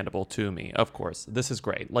understandable to me. Of course, this is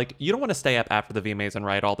great. Like, you don't want to stay up after the VMAs and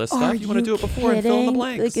write all this stuff. You want to do it before and fill in the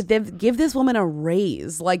blanks. Like, give this woman a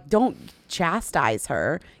raise. Like, don't chastise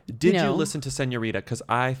her. Did you listen to Senorita? Because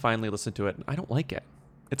I finally listened to it and I don't like it.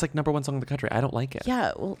 It's like #1 song in the country. I don't like it.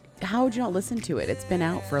 Yeah, well, how would you not listen to it? It's been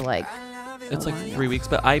out for like... It's like 3 weeks,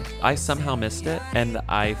 but I somehow missed it, and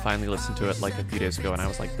I finally listened to it like a few days ago, and I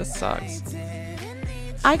was like, this sucks.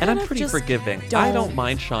 And I'm pretty forgiving. I don't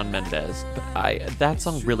mind Shawn Mendes, but that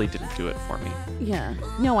song really didn't do it for me. Yeah.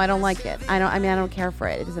 No, I don't like it. I don't care for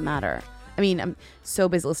it. It doesn't matter. I mean, I'm so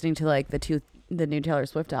busy listening to like the new Taylor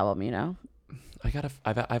Swift album, I've got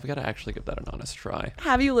to actually give that an honest try.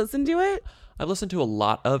 Have you listened to it? I've listened to a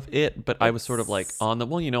lot of it, but I was sort of like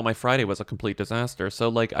my Friday was a complete disaster. So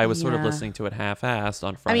like I was sort of listening to it half-assed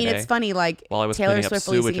on Friday. I mean, it's funny, like while I was Taylor cleaning up Swift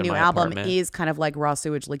sewage releasing a in new my album apartment. is kind of like raw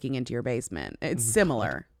sewage leaking into your basement. It's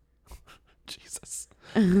similar. Jesus.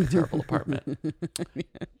 My terrible apartment.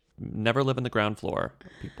 Never live in the ground floor,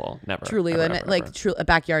 people. Never. Truly, a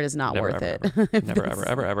backyard is not worth it. Never,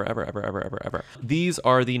 ever. These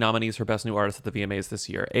are the nominees for Best New Artist at the VMAs this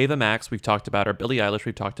year. Ava Max, we've talked about her. Billie Eilish,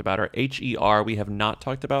 we've talked about her. H.E.R., we have not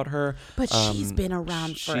talked about her. But she's been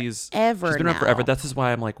around forever. She's been around forever. This is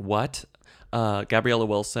why I'm like, what? Gabriella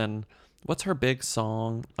Wilson. What's her big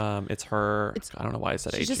song? It's her. I don't know why I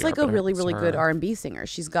said H.E.R. She's just like a really, really good R&B singer.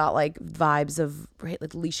 She's got like vibes of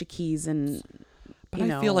like Alicia Keys and. But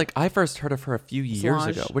I feel like I first heard of her a few years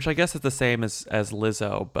ago, which I guess is the same as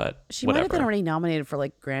Lizzo, but she whatever. might have been already nominated for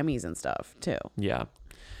like Grammys and stuff too. Yeah. All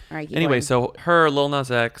right. Anyway, so her, Lil Nas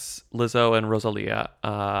X, Lizzo, and Rosalia.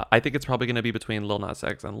 I think it's probably going to be between Lil Nas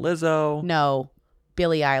X and Lizzo. No,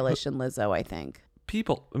 Billie Eilish and Lizzo. I think.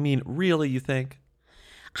 Really, you think?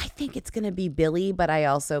 I think it's going to be Billie, but I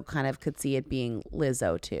also kind of could see it being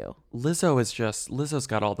Lizzo too. Lizzo's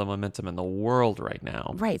got all the momentum in the world right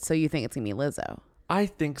now. Right. So you think it's going to be Lizzo? I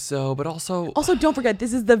think so, but also don't forget,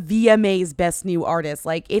 this is the VMA's Best New Artist.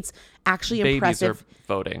 Like, it's actually impressive. Babies are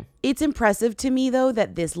voting. It's impressive to me, though,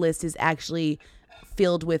 that this list is actually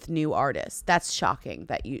filled with new artists. That's shocking.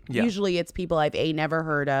 That usually it's people I've never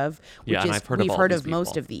heard of. Which and I've heard we've of heard of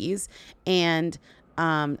most of these, and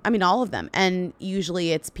I mean all of them. And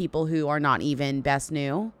usually it's people who are not even Best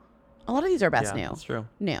New. A lot of these are Best New. That's true.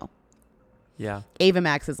 New. Yeah. Ava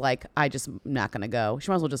Max is like, I just not going to go.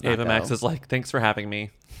 She might as well just not go. Ava Max is like, thanks for having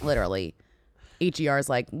me. Literally. H.E.R. is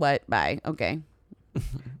like, what? Bye. Okay.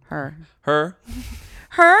 Her.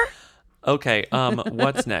 Okay.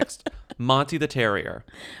 What's next? Monty the Terrier.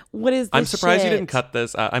 What is this I'm surprised shit? you didn't cut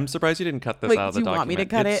this. I'm surprised you didn't cut this out of the document. Do you want me to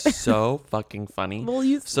cut it's it? so fucking funny. Well,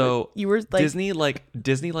 you were like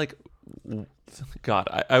Disney God,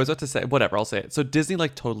 I was about to say whatever. I'll say it. So Disney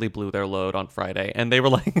totally blew their load on Friday, and they were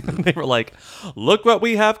like, look what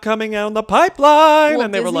we have coming out in the pipeline, well,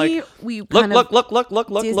 and they Disney, were like,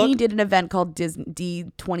 look. Disney did an event called Disney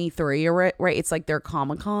D23, or right? It's like their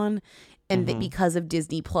Comic-Con, and because of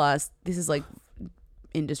Disney Plus, this is like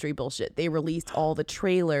industry bullshit. They released all the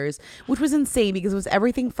trailers, which was insane because it was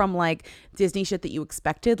everything from like Disney shit that you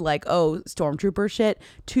expected, like Stormtrooper shit,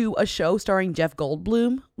 to a show starring Jeff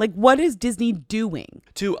Goldblum. Like, what is Disney doing?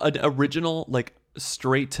 To an original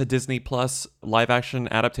straight to Disney Plus live action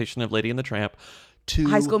adaptation of Lady and the Tramp. To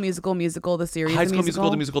High School Musical, the series. High School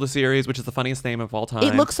Musical, the musical, the series, which is the funniest name of all time.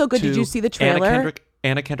 It looks so good. Did you see the trailer?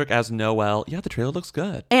 Anna Kendrick as Noelle. Yeah, the trailer looks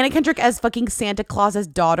good. Anna Kendrick as fucking Santa Claus's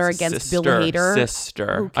daughter against Bill Hader.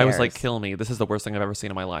 Sister. I was like, kill me. This is the worst thing I've ever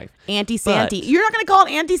seen in my life. Auntie Santy. You're not going to call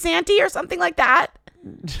it Auntie Santy or something like that?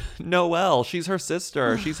 Noelle. She's her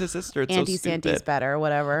sister. She's his sister. It's Auntie so stupid. Santy's better.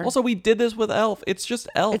 Whatever. Also, we did this with Elf. It's just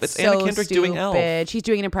Elf. It's Anna Kendrick doing Elf. She's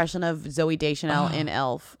doing an impression of Zooey Deschanel in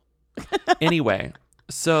Elf. Anyway.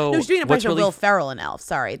 So no, she's doing an impression of Will Ferrell in Elf.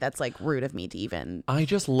 Sorry, that's like rude of me to even. I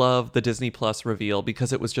just love the Disney Plus reveal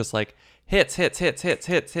because it was just like hits.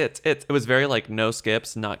 It was very like no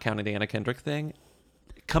skips, not counting the Anna Kendrick thing.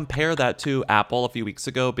 Compare that to Apple a few weeks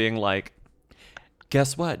ago being like,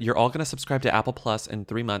 guess what? You're all going to subscribe to Apple Plus in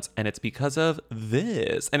 3 months, and it's because of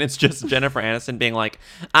this. And it's just Jennifer Aniston being like,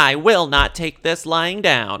 I will not take this lying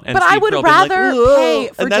down. And but Steve I would Carell rather being like, pay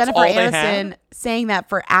for Jennifer Aniston saying that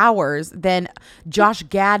for hours than Josh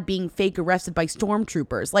Gad being fake arrested by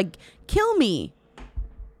stormtroopers. Like, kill me.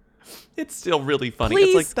 It's still really funny.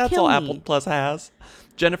 Please it's like, that's all me. Apple Plus has.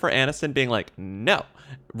 Jennifer Aniston being like, no.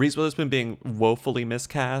 Reese Witherspoon being woefully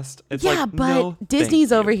miscast. It's yeah, like, but no, Disney's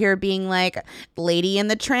thank over you. here being like, Lady and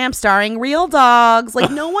the Tramp starring real dogs.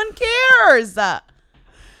 Like, no one cares.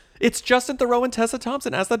 It's Justin Theroux and Tessa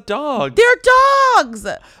Thompson as the dogs. They're dogs.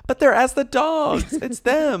 But they're as the dogs. It's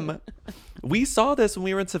them. We saw this when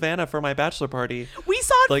we were in Savannah for my bachelor party. We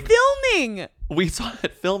saw it filming. We saw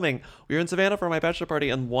it filming. We were in Savannah for my bachelor party,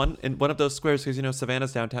 and one of those squares, because, you know,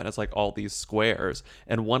 Savannah's downtown is like all these squares,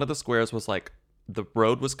 and one of the squares was like the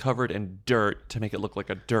road was covered in dirt to make it look like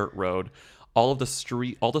a dirt road. All of the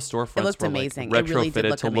storefronts were amazing. like It really did retrofitted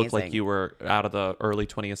look to look like amazing. you were out of the early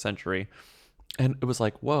 20th century. And it was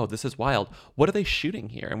like, whoa, this is wild. What are they shooting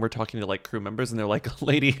here? And we're talking to like crew members, and they're like,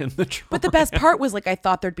 Lady in the Tramp. But the best part was like, I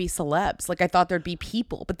thought there'd be celebs. Like, I thought there'd be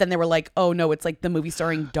people. But then they were like, oh no, it's like the movie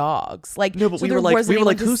starring dogs. Like, no, but so we there were like, wasn't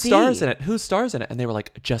anyone to who see. stars in it? Who stars in it? And they were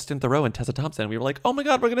like, Justin Theroux and Tessa Thompson. And we were like, oh my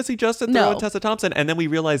God, we're going to see Justin Theroux and Tessa Thompson. And then we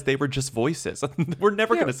realized they were just voices. We're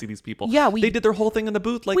never going to see these people. Yeah, they did their whole thing in the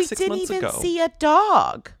booth like 6 months ago. We didn't even see a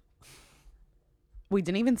dog. We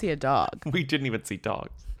didn't even see a dog. We didn't even see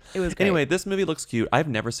dogs. It was great. Anyway, this movie looks cute. I've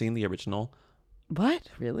never seen the original. What?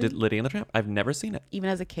 Really? Lady and the Tramp. I've never seen it. Even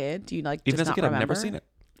as a kid? Do you like Even just as a not kid, remember? I've never seen it.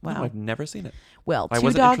 Wow. No, I've never seen it. Well, I 2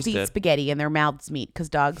 wasn't dogs eat interested. spaghetti and their mouths meet because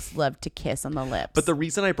dogs love to kiss on the lips. But the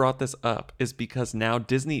reason I brought this up is because now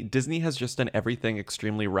Disney has just done everything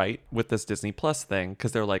extremely right with this Disney Plus thing,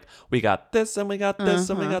 because they're like, we got this and we got this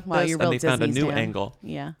and we got Wow, this, you're and real they found a Disney new stan. angle.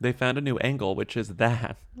 Yeah. They found a new angle, which is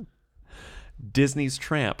that Disney's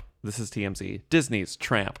Tramp. This is TMZ. Disney's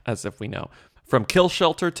Tramp, as if we know. From kill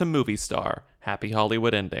shelter to movie star. Happy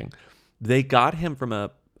Hollywood ending. They got him from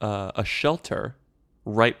a shelter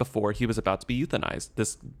right before he was about to be euthanized.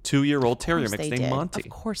 This 2-year-old terrier mix named Monty. Of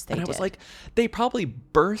course they and did. I was like, they probably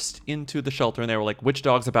burst into the shelter and they were like, which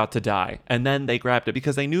dog's about to die? And then they grabbed it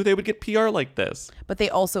because they knew they would get PR like this. But they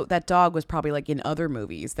also, that dog was probably like in other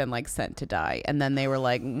movies than like Sent to Die. And then they were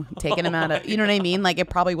like taking him out of, you know what I mean? Like it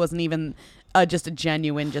probably wasn't even just a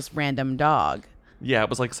genuine, just random dog. Yeah,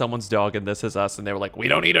 it was like someone's dog and This Is Us, and they were like, we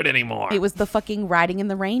don't need it anymore. It was the fucking Riding in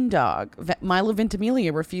the Rain dog. Milo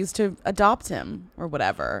Ventimiglia refused to adopt him or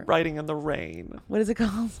whatever. Riding in the Rain. What is it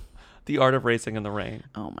called? The Art of Racing in the Rain.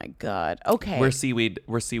 Oh my God. Okay. Where seaweed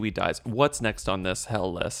dies. What's next on this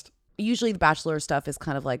hell list? Usually the Bachelor stuff is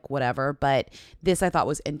kind of like whatever, but this I thought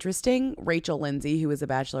was interesting. Rachel Lindsay, who was a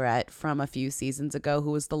Bachelorette from a few seasons ago,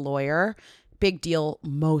 who was the lawyer. Big deal,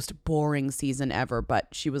 most boring season ever, but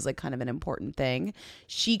she was like kind of an important thing.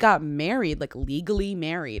 She got married, like legally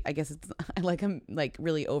married. I guess it's, I like him like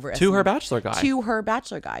really over To her Bachelor guy. To her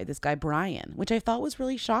Bachelor guy, this guy Brian, which I thought was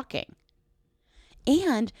really shocking.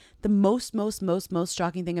 And the most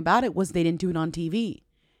shocking thing about it was they didn't do it on TV.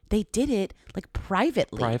 They did it like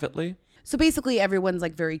privately. Privately? So basically everyone's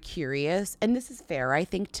like very curious, and this is fair, I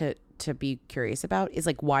think, to be curious about, is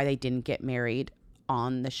like why they didn't get married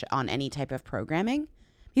on the on any type of programming,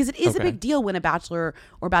 because it is a big deal when a bachelor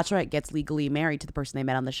or bachelorette gets legally married to the person they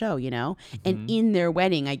met on the show, you know. And in their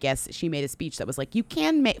wedding, I guess she made a speech that was like, you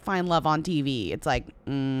can find love on TV. It's like,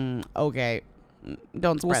 okay,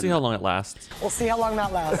 don't spread. We'll see how long it lasts. We'll see how long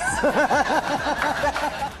that lasts.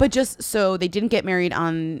 But just so they didn't get married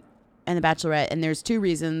on and the Bachelorette, and there's 2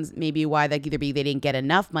 reasons maybe why that could either be they didn't get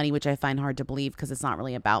enough money, which I find hard to believe because it's not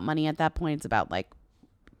really about money at that point. It's about like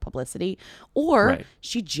publicity, or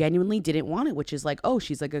she genuinely didn't want it, which is like, oh,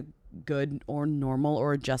 she's like a good or normal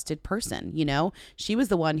or adjusted person, you know. She was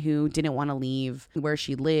the one who didn't want to leave where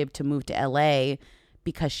she lived to move to LA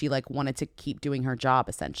because she like wanted to keep doing her job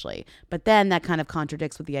essentially. But then that kind of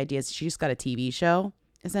contradicts with the ideas. She just got a TV show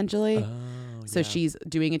essentially. So she's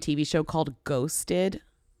doing a TV show called Ghosted.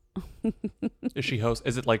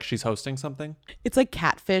 Is it like she's hosting something? It's like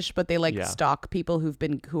Catfish, but they like stalk people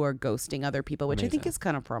who are ghosting other people, which I think Amazing. is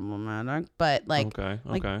kind of problematic. But like,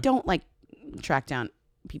 like don't like track down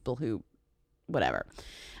people who, whatever.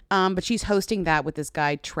 But she's hosting that with this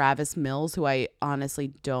guy Travis Mills, who I honestly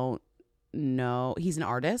don't know. He's an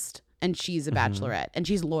artist, and she's a bachelorette, and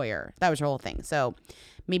she's a lawyer. That was her whole thing. So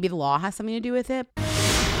maybe the law has something to do with it.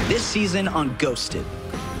 This season on Ghosted.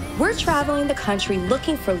 We're traveling the country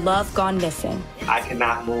looking for love gone missing. I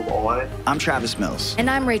cannot move on. I'm Travis Mills. And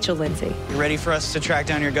I'm Rachel Lindsay. You ready for us to track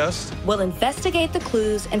down your ghost? We'll investigate the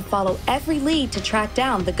clues and follow every lead to track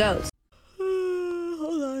down the ghost.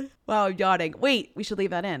 Hold on. Wow, I'm yawning. Wait, we should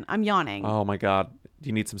leave that in. I'm yawning. Oh my God. Do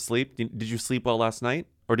you need some sleep? Did you sleep well last night?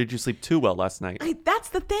 Or did you sleep too well last night? That's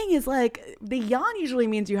the thing, is like the yawn usually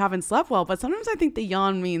means you haven't slept well, but sometimes I think the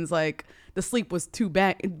yawn means like the sleep was too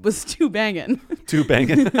banging. Too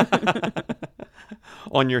banging.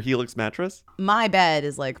 on your Helix mattress? My bed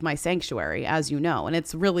is like my sanctuary, as you know, and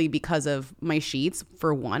it's really because of my sheets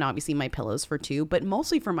for one, obviously my pillows for two, but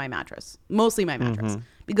mostly for my mattress.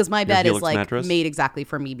 Because my bed is like mattress? made exactly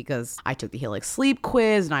for me, because I took the Helix sleep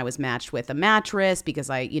quiz and I was matched with a mattress because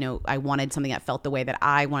I wanted something that felt the way that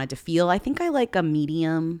I wanted to feel. I think I like a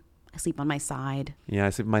medium. I sleep on my side. Yeah,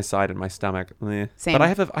 I sleep on my side and my stomach. Same. But I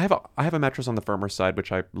have a mattress on the firmer side,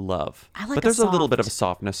 which I love. I like but there's a little bit of a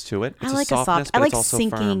softness to it. It's I like a softness, I but like it's also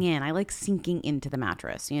sinking firm. in. I like sinking into the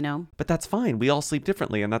mattress, you know? But that's fine. We all sleep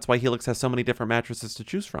differently, and that's why Helix has so many different mattresses to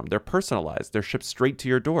choose from. They're personalized. They're shipped straight to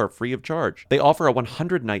your door, free of charge. They offer a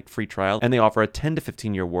 100-night free trial, and they offer a 10 to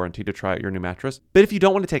 15-year warranty to try out your new mattress. But if you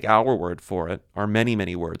don't want to take our word for it, our many,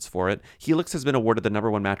 many words for it, Helix has been awarded the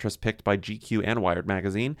 #1 mattress picked by GQ and Wired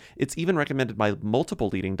magazine. It's even recommended by multiple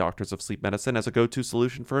leading doctors of sleep medicine as a go-to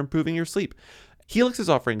solution for improving your sleep. Helix is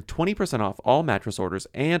offering 20% off all mattress orders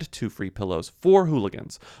and 2 free pillows for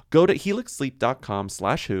hooligans. Go to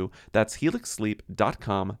helixsleep.com/who. That's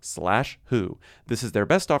helixsleep.com/who. This is their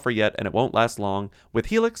best offer yet, and it won't last long. With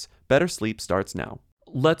Helix, better sleep starts now.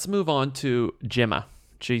 Let's move on to Gemma,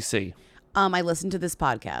 GC. I listened to this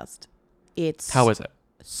podcast. How is it?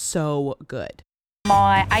 So good.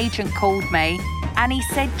 My agent called me and he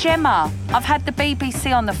said, Gemma, I've had the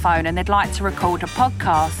BBC on the phone and they'd like to record a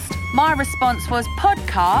podcast. My response was,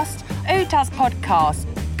 podcast? Who does podcast?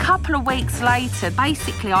 Couple of weeks later,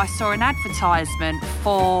 basically I saw an advertisement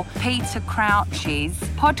for Peter Crouch's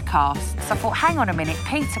podcast. So I thought, hang on a minute,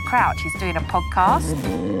 Peter Crouch is doing a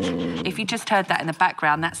podcast? If you just heard that in the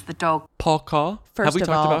background, that's the dog. Polka. Have we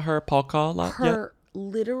talked about her Polka a lot yet? Her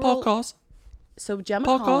literal... Polkas. So Gemma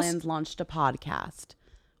Polkas? Collins launched a podcast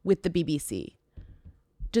with the BBC.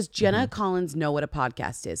 Does Jenna Collins know what a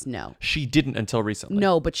podcast is? No. She didn't until recently.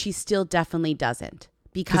 No, but she still definitely doesn't.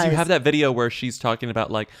 Because you have that video where she's talking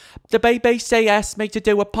about, like, the BBC asked me to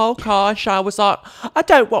do a podcast. I was like, I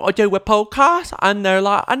don't want to do a podcast. And they're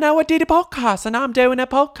like, I know I did a podcast and I'm doing a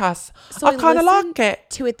podcast. So I kind of like it.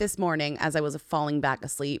 To it this morning as I was falling back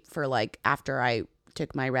asleep for like after I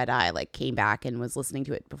took my red eye, like came back and was listening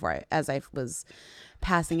to it before as I was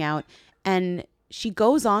passing out. And she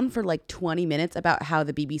goes on for like 20 minutes about how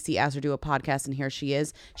the BBC asked her to do a podcast, and here she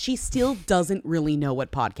is. She still doesn't really know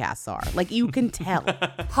what podcasts are. Like, you can tell.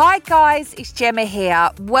 Hi guys, it's Gemma here.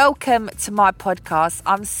 Welcome to my podcast.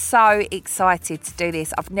 I'm so excited to do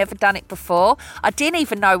this. I've never done it before. I didn't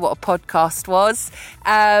even know what a podcast was,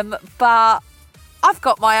 but I've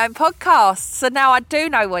got my own podcast, so now I do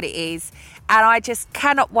know what it is. And I just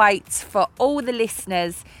cannot wait for all the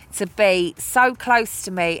listeners to be so close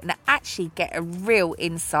to me and actually get a real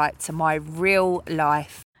insight to my real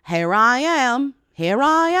life. Here I am.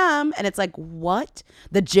 And it's like, what?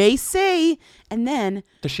 The JC. And then...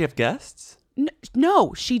 Does she have guests?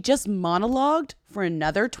 No, she just monologued for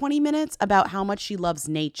another 20 minutes about how much she loves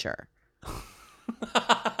nature.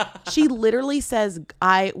 She literally says,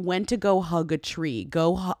 I went to go hug a tree.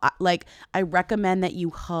 I recommend that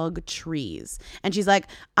you hug trees. And she's like,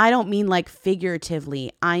 I don't mean like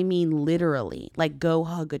figuratively. I mean literally. Like, go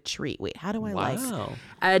hug a tree. Wait, how do I Wow.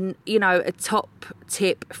 And, you know, a top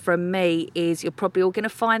tip from me is, you're probably all going to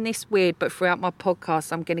find this weird, but throughout my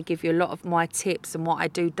podcast, I'm going to give you a lot of my tips and what I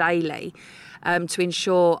do daily to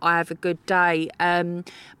ensure I have a good day.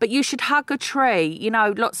 But you should hug a tree. You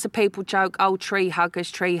know, lots of people joke, oh, tree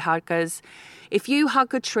huggers. If you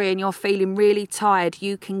hug a tree and you're feeling really tired,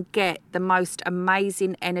 you can get the most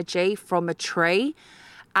amazing energy from a tree.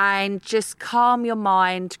 And just calm your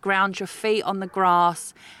mind, ground your feet on the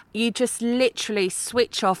grass. You just literally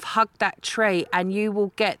switch off, hug that tree, and you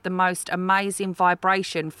will get the most amazing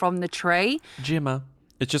vibration from the tree. Gemma.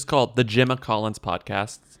 It's just called the Gemma Collins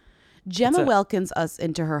Podcast. Gemma welcomes us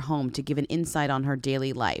into her home to give an insight on her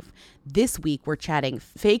daily life. This week, we're chatting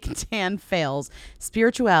fake tan fails,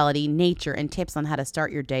 spirituality, nature, and tips on how to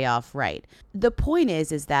start your day off right. The point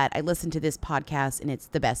is that I listened to this podcast, and it's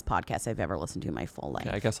the best podcast I've ever listened to in my full life.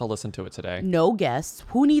 Okay, I guess I'll listen to it today. No guests.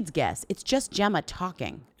 Who needs guests? It's just Gemma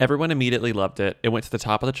talking. Everyone immediately loved it. It went to the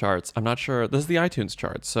top of the charts. I'm not sure. This is the iTunes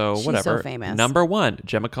chart, so She's whatever. so famous. Number 1,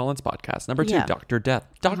 Gemma Collins Podcast. Number 2, Yeah. Dr. Death.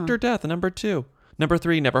 Dr. Death, number 2. Number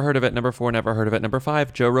 3, never heard of it. Number 4, never heard of it. Number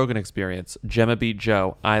 5, Joe Rogan Experience. Gemma beat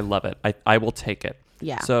Joe. I love it. I will take it.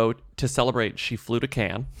 Yeah. So to celebrate, she flew to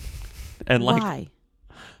Cannes. And Why?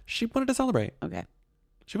 She wanted to celebrate. Okay.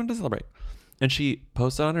 She wanted to celebrate. And she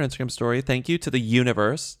posted on her Instagram story, thank you to the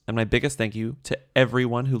universe. And my biggest thank you to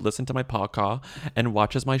everyone who listened to my podcast and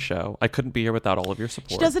watches my show. I couldn't be here without all of your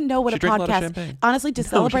support. She doesn't know what She a drank lot of podcast. champagne. Honestly, to No,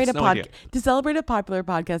 celebrate she a has no idea. to celebrate a popular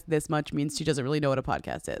podcast this much means she doesn't really know what a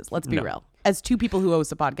podcast is. Let's be No. real. As two people who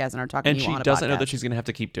host a podcast and are talking And to you she on a doesn't know podcast. that she's going to have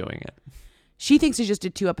to keep doing it. She thinks she just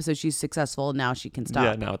did 2 episodes. She's successful. And now she can stop.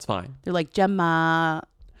 Yeah, now it's fine. They're like, Gemma.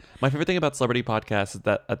 My favorite thing about celebrity podcasts is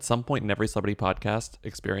that at some point in every celebrity podcast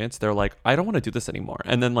experience, they're like, I don't want to do this anymore.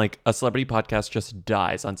 And then like a celebrity podcast just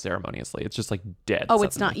dies unceremoniously. It's just like dead. Oh,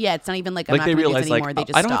 it's not. Yeah, it's not even like I'm like not they going to do realize this anymore. like, They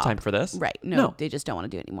just I don't stop. have time for this. Right. No, they just don't want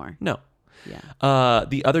to do it anymore. No. Yeah.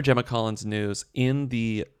 The other Gemma Collins news, in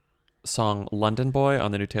the song London Boy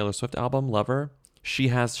on the new Taylor Swift album, Lover, she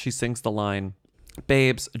sings the line,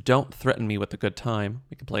 babes, don't threaten me with a good time.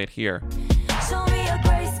 We can play it here. Show me a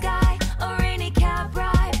gray sky, a rainy cab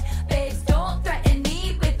ride. Babes, don't threaten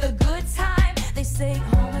me with a good time. They say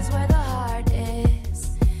home is where the heart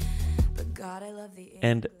is. But God, I love the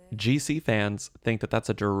And GC fans think that that's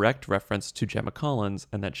a direct reference to Gemma Collins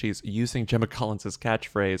and that she's using Gemma Collins'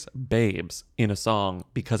 catchphrase, babes, in a song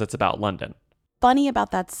because it's about London. Funny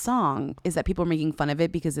about that song is that people are making fun of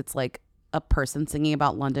it because it's like a person singing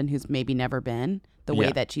about London who's maybe never been. The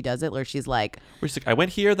way that she does it, where she's like, I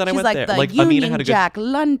went here, then I went like there. The Like Union Amina had a good. Jack,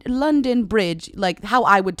 London Bridge, like how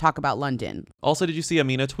I would talk about London. Also, did you see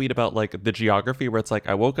Amina tweet about like the geography where it's like,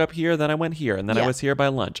 I woke up here, then I went here, and then I was here by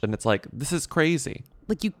lunch, and it's like, this is crazy.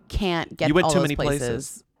 Like you can't get You went all too those many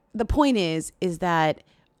places. The point is that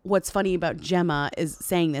what's funny about Gemma is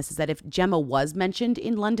saying this is that if Gemma was mentioned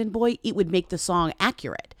in London Boy, it would make the song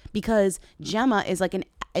accurate because Gemma is like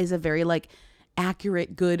is a very like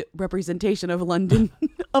accurate, good representation of London,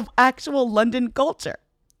 of actual London culture.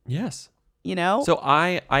 Yes. You know? So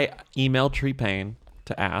I emailed Tree Payne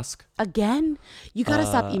to ask. Again? You got to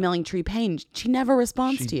stop emailing Tree Payne. She never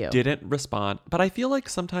responds to you. She didn't respond. But I feel like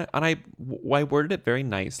sometimes, and I worded it very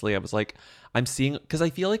nicely. I was like, I'm seeing, because I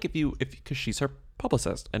feel like because she's her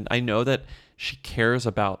publicist, and I know that she cares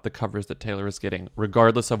about the covers that Taylor is getting,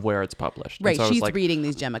 regardless of where it's published. Right, so she's like, reading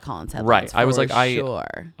these Gemma Collins headlines. Right, I was like,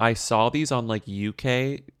 sure. I saw these on like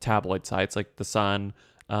UK tabloid sites, like The Sun,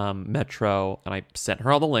 Metro, and I sent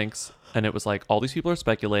her all the links, and it was like, all these people are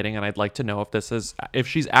speculating, and I'd like to know if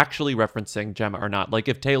she's actually referencing Gemma or not. Like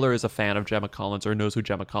if Taylor is a fan of Gemma Collins or knows who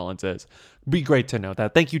Gemma Collins is, be great to know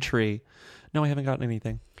that. Thank you, Tree. No, I haven't gotten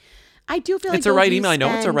anything. I do feel like it's a right email. I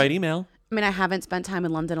know it's a right email. I mean, I haven't spent time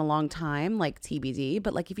in London a long time, like TBD,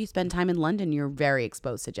 but like if you spend time in London, you're very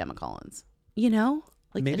exposed to Gemma Collins. You know?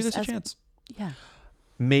 Like maybe there's a chance. Yeah.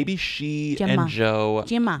 Maybe she Gemma. and Joe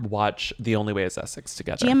Gemma. watch The Only Way is Essex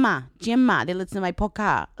together. Gemma. They listen to my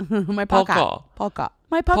podcast. My Polka.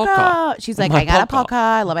 My podcast. She's like, I got a podcast.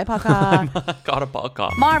 I love my podcast. Got a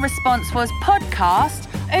podcast. My response was podcast.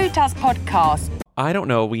 Who does podcast? I don't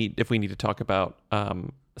know if we need to talk about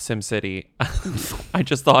SimCity. I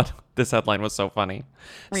just thought this headline was so funny.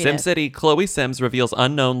 SimCity, Chloe Sims reveals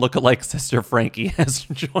unknown lookalike sister Frankie has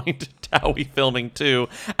joined Towie filming too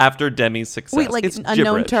after Demi's success. Wait, like it's unknown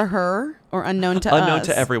gibberish. to her or unknown to us? Unknown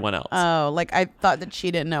to everyone else. Oh, like I thought that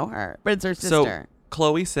she didn't know her, but it's her sister. So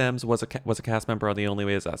Chloe Sims was a cast member on The Only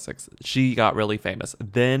Way is Essex. She got really famous.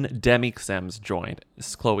 Then Demi Sims joined,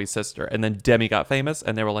 Chloe's sister, and then Demi got famous,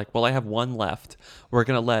 and they were like, well, I have one left. We're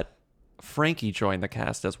going to let Frankie join the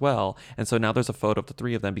cast as well. And so now there's a photo of the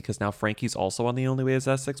three of them because now Frankie's also on The Only Way is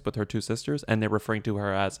Essex with her two sisters, and they're referring to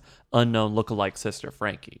her as unknown lookalike sister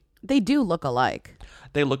Frankie. They do look alike.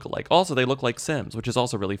 They look alike. Also, they look like Sims, which is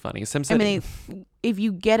also really funny. SimCity. I mean, if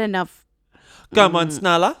you get enough... Come on,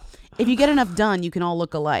 Snala. If you get enough done, you can all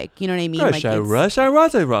look alike. You know what I mean?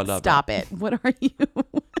 Stop it. What are you?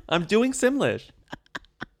 I'm doing Simlish.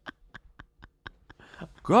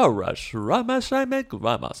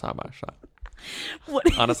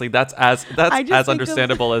 Honestly, that's as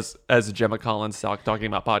understandable as Gemma Collins talking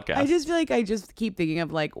about podcasts. I just feel like I just keep thinking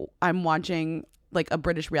of like I'm watching like a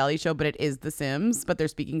British reality show, but it is The Sims, but they're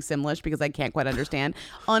speaking Simlish because I can't quite understand.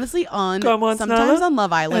 Honestly, sometimes on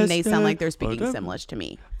Love Island, they sound like they're speaking Simlish to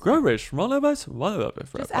me.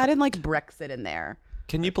 Just add in like Brexit in there.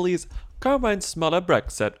 Can you please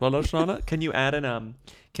Brexit?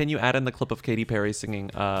 Can you add in the clip of Katy Perry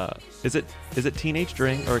singing? Is it Teenage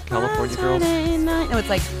Dream or California Girls? No, it's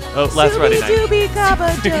like Last Friday Night.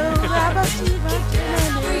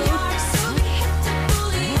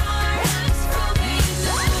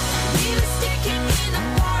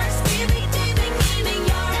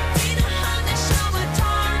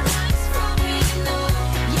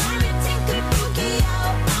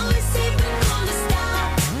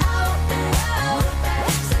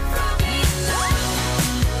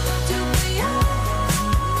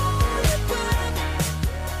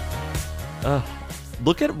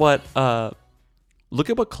 Look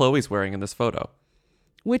at what Chloe's wearing in this photo.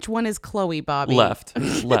 Which one is Chloe, Bobby? Left.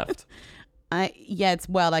 Yeah, it's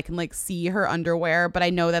wild. I can like see her underwear, but I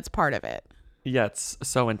know that's part of it. Yeah, it's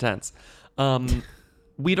so intense.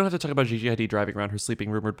 We don't have to talk about Gigi Hadid driving around her sleeping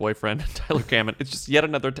rumored boyfriend, Tyler Cameron. It's just yet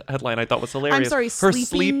another headline I thought was hilarious. I'm sorry, her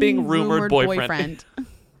sleeping rumored boyfriend.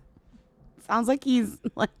 Sounds like he's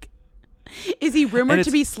like, is he rumored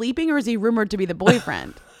to be sleeping or is he rumored to be the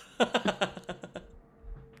boyfriend?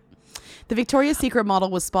 The Victoria's Secret model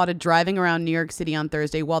was spotted driving around New York City on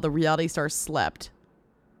Thursday while the reality star slept.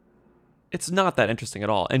 It's not that interesting at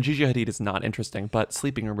all. And Gigi Hadid is not interesting, but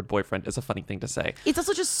sleeping rumored boyfriend is a funny thing to say. It's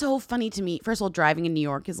also just so funny to me. First of all, driving in New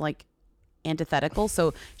York is like antithetical.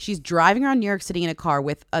 So she's driving around New York City in a car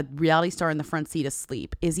with a reality star in the front seat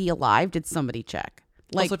asleep. Is he alive? Did somebody check?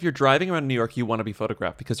 Like, also, if you're driving around New York, you want to be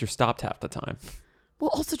photographed because you're stopped half the time.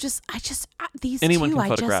 well, also these Anyone two, can I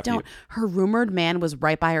photograph just don't. you. Her rumored man was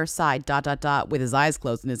right by her side, ... with his eyes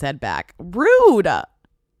closed and his head back. Rude.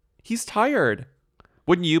 He's tired.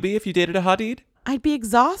 Wouldn't you be if you dated a Hadid? I'd be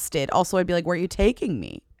exhausted. Also, I'd be like, where are you taking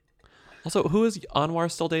me? Also, who is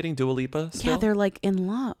Anwar still dating? Dua Lipa still? Yeah, they're like in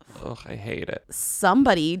love. Ugh, I hate it.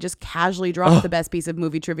 Somebody just casually dropped the best piece of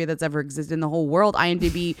movie trivia that's ever existed in the whole world.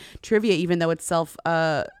 IMDb trivia, even though it's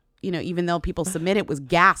even though people submit it, was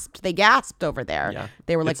gasped. They gasped over there. Yeah.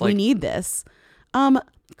 They were like, we need this.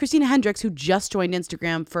 Christina Hendricks, who just joined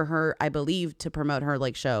Instagram for her, I believe, to promote her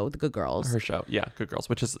like show, The Good Girls. Her show, yeah, Good Girls,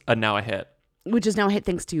 which is now a hit. Which is now a hit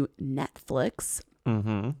thanks to Netflix.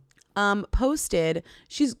 Posted,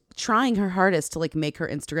 she's trying her hardest to like make her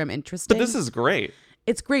Instagram interesting. But this is great.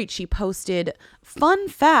 It's great. She posted, fun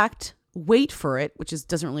fact, wait for it, which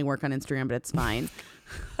doesn't really work on Instagram, but it's fine.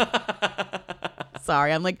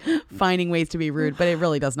 Sorry, I'm like finding ways to be rude, but it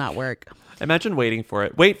really does not work. Imagine waiting for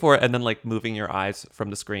it. Wait for it and then like moving your eyes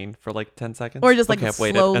from the screen for like 10 seconds. Or just like Okay, I've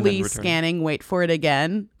waited, and then slowly return. scanning, wait for it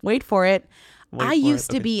again. Wait for it. I used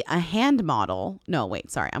to okay. be a hand model. No, wait,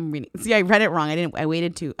 sorry. I'm reading. See, I read it wrong. I didn't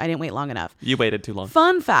wait long enough. You waited too long.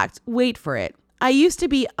 Fun fact, wait for it. I used to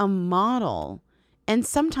be a model and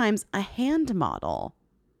sometimes a hand model.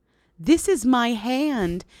 This is my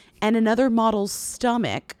hand and another model's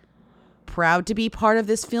stomach. Proud to be part of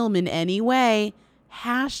this film in any way.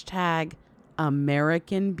 #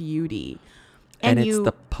 American Beauty. And it's you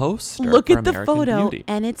the poster. Look for at the American photo, Beauty.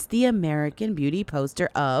 and it's the American Beauty poster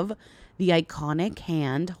of the iconic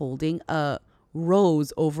hand holding a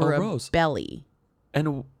rose over a belly.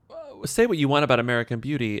 And say what you want about American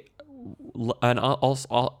Beauty, and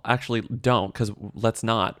I'll actually don't, because let's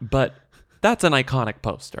not. But that's an iconic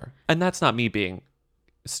poster, and that's not me being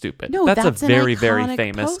stupid. No, that's an a very, very iconic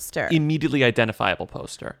famous, poster. immediately identifiable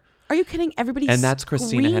poster. Are you kidding? Everybody And that's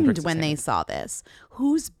Christina screamed Hendricks' when they hand. saw this.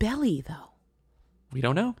 Whose belly, though? We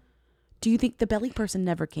don't know. Do you think the belly person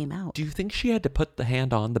never came out? Do you think she had to put the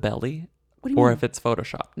hand on the belly? What do you or mean? if it's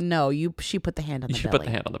Photoshopped? No, she put the hand on You the should belly. put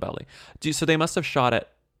the hand on the belly. So they must have shot it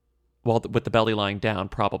with the belly lying down,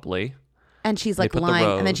 probably. And she's They like put the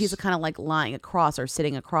lying, and then she's rose. kind of like lying across or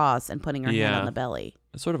sitting across and putting her hand on the belly.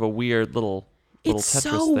 It's sort of a weird little It's Tetris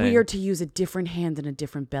so thing. weird to use a different hand and a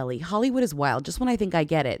different belly. Hollywood is wild. Just when I think I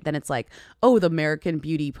get it, then it's like, oh, the American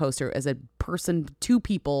Beauty poster as a person, two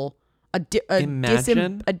people, a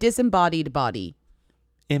disembodied body.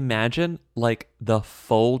 Imagine like the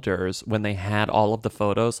folders when they had all of the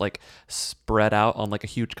photos like spread out on like a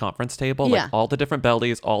huge conference table, Yeah. like all the different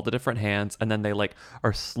bellies, all the different hands, and then they like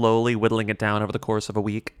are slowly whittling it down over the course of a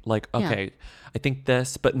week. Like, Yeah. okay, I think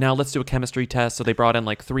this, but now let's do a chemistry test. So they brought in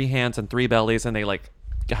like 3 hands and 3 bellies, and they like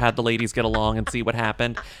had the ladies get along and see what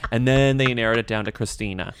happened, and then they narrowed it down to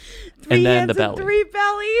Christina, 3 and then hands the belly. and 3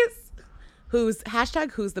 bellies. Who's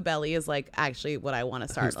the belly is like actually what I want to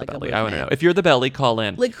start. Who's like the a belly? I want to know. movement. If you're the belly, call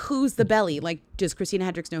in. Like who's the belly? Like does Christina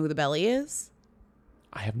Hendricks know who the belly is?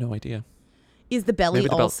 I have no idea. Is the belly Maybe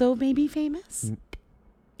the also maybe famous?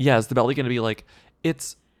 Yeah, is the belly going to be like,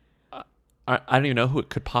 it's, I don't even know who it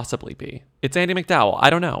could possibly be. It's Andy McDowell. I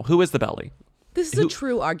don't know. Who is the belly? This is a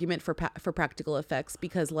true argument for practical effects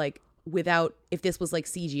because like if this was like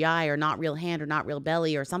CGI or not real hand or not real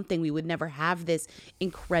belly or something, we would never have this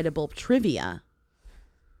incredible trivia.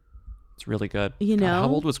 It's really good. You God, know? how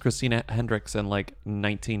old was Christina Hendricks in like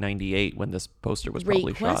 1998 when this poster was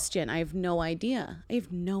probably Great shot? question. I have no idea.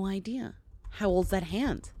 How old's that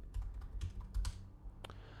hand?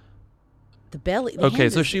 The belly. The Okay,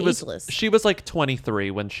 hand so is she ageless. was like 23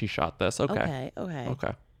 when she shot this. Okay.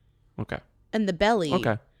 Okay. And the belly.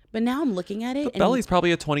 Okay. But now I'm looking at it. The and belly's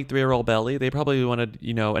probably a 23-year-old belly. They probably wanted,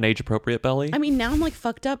 an age-appropriate belly. I mean, now I'm like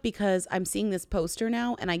fucked up because I'm seeing this poster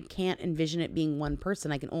now and I can't envision it being one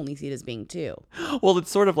person. I can only see it as being 2. Well,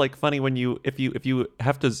 it's sort of like funny when if you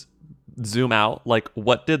have to zoom out, like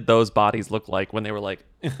what did those bodies look like when they were like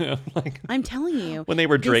I'm telling you, when they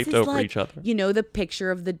were draped this is over like, each other. You know the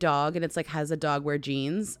picture of the dog, and it's like has a dog wear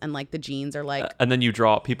jeans, and like the jeans are like, and then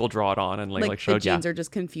people draw it on and like the showed jeans are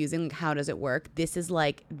just confusing. Like, how does it work? This is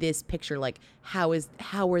like this picture. Like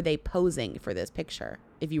how were they posing for this picture?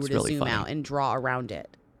 If you were It's to really zoom funny. out and draw around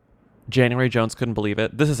it. January Jones couldn't believe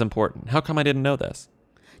it. This is important. How come I didn't know this?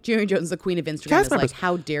 January Jones, the queen of Instagram, Cast is members. like,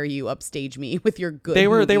 how dare you upstage me with your good They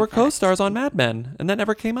were movie fact. co-stars on Mad Men, and that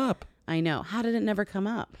never came up. I know. How did it never come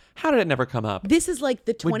up? How did it never come up? This is like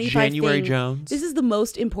the 25 January Jones. This is the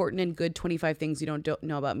most important and good 25 things you don't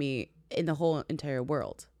know about me in the whole entire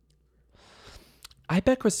world. I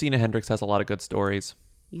bet Christina Hendricks has a lot of good stories.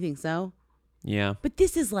 You think so? Yeah. But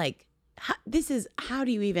this is like, how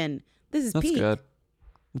do you even, this is That's peak. good.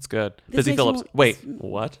 That's good. This Busy makes Phillips. me- Wait,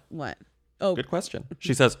 what? What? Oh, Good question.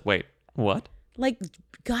 She says, wait, what? like,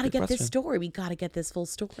 gotta Good get question. this story. We gotta get this full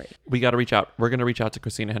story. We got to reach out. We're going to reach out to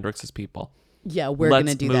Christina Hendricks' people. Yeah, we're Let's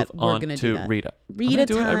gonna do move that. We're on gonna to do that. Rita. Read I'm a gonna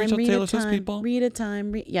do it. I time. reach out to Read Taylor a Swift's time. people. Read a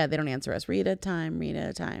time. Yeah, they don't answer us. Read a time. Read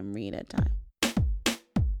a time. Read a time.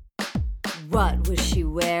 What was she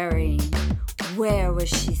wearing? Where was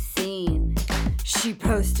she seen? She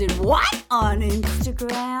posted what on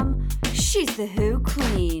Instagram? She's the Who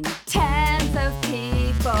Queen. Tens of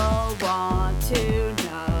people want to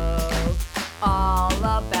know all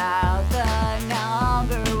about the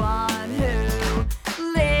number one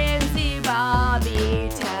Who. Lindsay Bobby,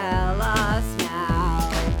 tell us now.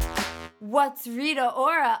 What's Rita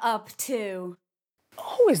Ora up to?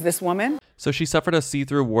 Who is this woman? So she suffered a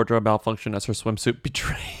see-through wardrobe malfunction as her swimsuit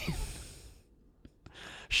betrayed.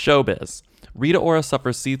 Showbiz. Rita Ora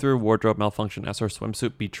suffers see-through wardrobe malfunction as her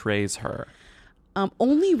swimsuit betrays her.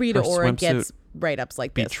 Only Rita Her Ora swimsuit gets write-ups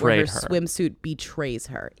like this, where her betrayed her. swimsuit betrays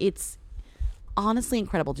her. It's honestly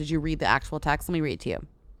incredible. Did you read the actual text? Let me read it to you.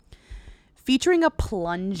 Featuring a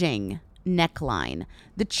plunging neckline,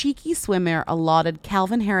 the cheeky swimmer allotted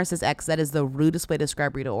Calvin Harris's ex. That is the rudest way to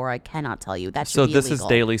describe Rita Ora. I cannot tell you. That should So be this illegal. is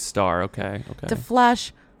Daily Star. Okay. To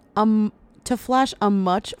flash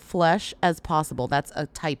much flesh as possible. That's a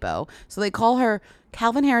typo. So they call her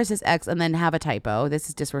Calvin Harris's ex and then have a typo. This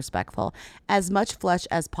is disrespectful. As much flesh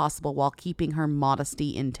as possible while keeping her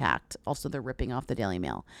modesty intact. Also, they're ripping off the Daily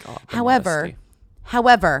Mail. modesty.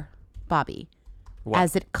 However, Bobby, What?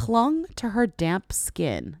 as it clung to her damp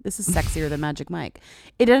skin, this is sexier than Magic Mike,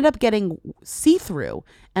 it ended up getting see-through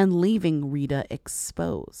and leaving Rita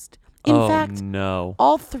exposed. In fact, no.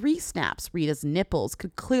 all 3 snaps, Rita's nipples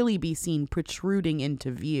could clearly be seen protruding into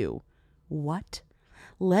view. What?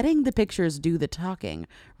 Letting the pictures do the talking,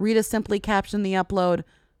 Rita simply captioned the upload,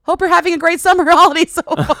 "Hope you're having a great summer holiday so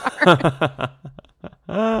far."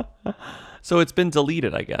 So it's been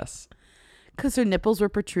deleted, I guess. Because her nipples were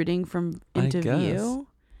protruding from into I guess. view.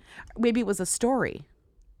 Maybe it was a story.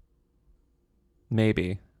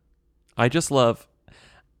 Maybe. I just love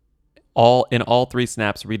in all 3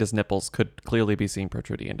 snaps, Rita's nipples could clearly be seen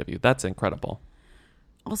protruding into view. That's incredible.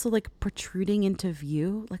 Also, like protruding into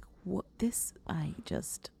view. Like what? This I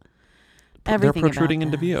just They're everything protruding about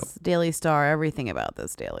into view. this. Daily Star. Everything about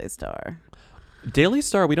this Daily Star. Daily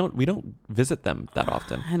Star, we don't visit them that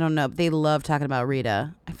often. I don't know. They love talking about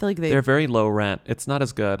Rita. I feel like They're very low rent. It's not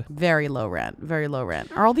as good. very low rent. Very low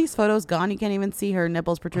rent. Are all these photos gone? You can't even see her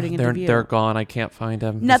nipples protruding into view. They're gone. I can't find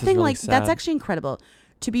them. This is Nothing really like that's sad. actually incredible.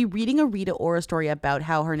 To be reading a Rita Ora story about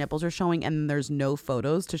how her nipples are showing and there's no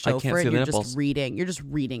photos to show can't for it. see the You're nipples. just reading. You're just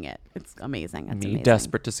reading it. It's amazing. It's me amazing.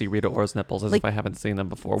 desperate to see Rita Ora's nipples as Like, if I haven't seen them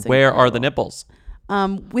before. it's Where are the incredible. nipples?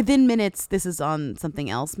 Within minutes, this is on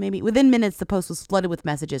something else maybe. Within minutes, the post was flooded with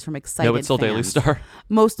messages from excited No, it's still Daily fans. Star.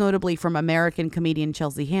 Most notably from American comedian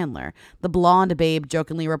Chelsea Handler. The blonde babe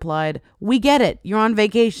jokingly replied, "We get it. You're on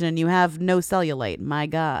vacation and you have no cellulite. My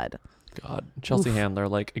God." God, Chelsea Oof. Handler,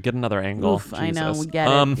 like get another angle. Oof, I know. Jesus. We get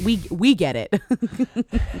it. We get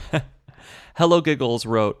it. Hello Giggles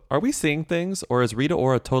wrote, "Are we seeing things, or is Rita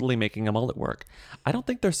Ora totally making a mullet work? I don't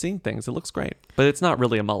think they're seeing things. It looks great, but it's not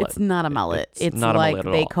really a mullet. It's not a mullet. It's not a like mullet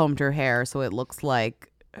at they all. combed her hair so it looks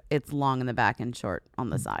like it's long in the back and short on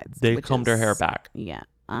the sides. They which combed her hair is- back. Yeah.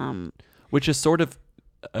 Which is sort of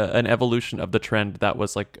an evolution of the trend that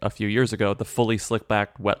was like a few years ago, the fully slick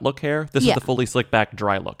back wet look hair. This Yeah. is the fully slick back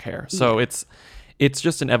dry look hair. So it's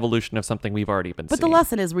just an evolution of something we've already been But seeing. the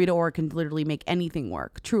lesson is Rita Ora can literally make anything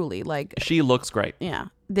work. Truly, like She looks great. yeah.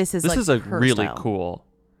 This is This like is a her really style. cool.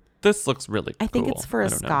 This looks really I think cool. it's for a I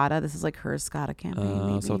don't know. Scada. This is like her Scada campaign.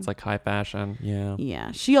 Maybe. So it's like high fashion. Yeah.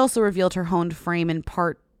 Yeah. She also revealed her honed frame in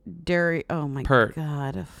part Oh my Pert.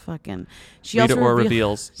 God, fucking. Rita Ora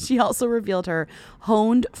reveals. She also revealed her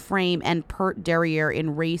honed frame and pert derriere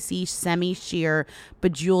in racy, semi-sheer,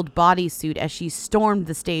 bejeweled bodysuit as she stormed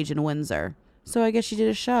the stage in Windsor. So I guess she did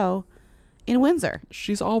a show in Windsor.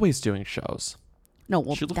 She's always doing shows. No,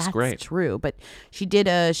 well, she looks that's great. True, but she did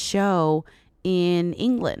a show in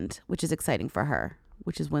England, which is exciting for her.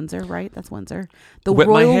 Which is Windsor, right? That's Windsor. The Whip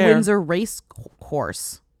my Royal hair. Windsor Race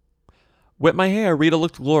Course. Whip my hair, Rita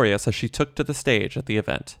looked glorious as she took to the stage at the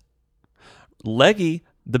event. Leggy,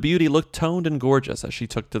 the beauty, looked toned and gorgeous as she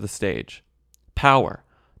took to the stage. Power,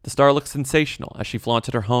 the star looked sensational as she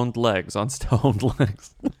flaunted her honed legs on stoned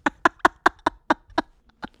legs.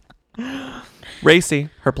 Racy,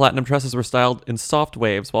 her platinum tresses were styled in soft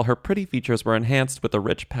waves while her pretty features were enhanced with a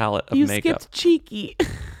rich palette of You makeup. skipped Cheeky.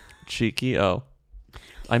 Cheeky, oh.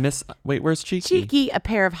 Wait, where's Cheeky? Cheeky, a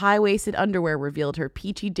pair of high-waisted underwear revealed her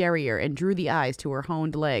peachy derriere and drew the eyes to her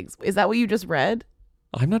honed legs. Is that what you just read?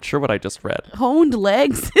 I'm not sure what I just read. Honed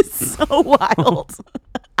legs is so wild.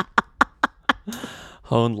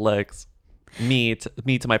 Honed legs. Me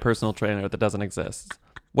to my personal trainer that doesn't exist.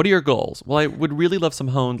 What are your goals? Well, I would really love some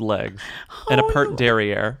honed legs and a pert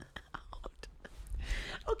derriere.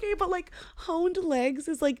 Okay, but like honed legs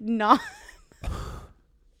is like not.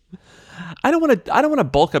 I don't want to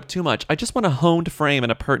bulk up too much. I just want a honed frame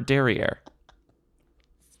and a pert derriere.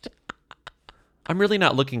 I'm really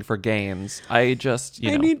not looking for gains. I just,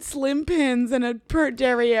 I need slim pins and a pert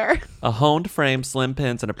derriere. A honed frame, slim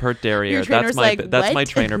pins, and a pert derriere. Your trainer's That's my "What?"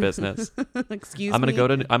 trainer business. Excuse I'm me.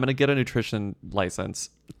 gonna get a nutrition license,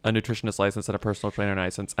 a nutritionist license, and a personal trainer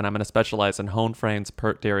license, and I'm gonna specialize in honed frames,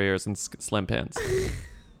 pert derrieres, and slim pins.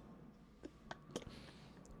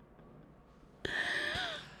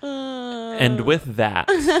 And with that,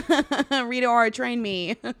 Rita Ora, train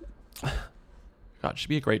me. God, she'd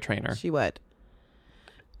be a great trainer. She would.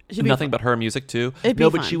 She'd be Nothing fun. but her music too. It'd be No,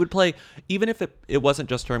 but fun. she would play, even if it wasn't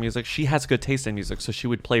just her music, she has good taste in music, so she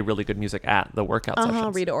would play really good music at the workout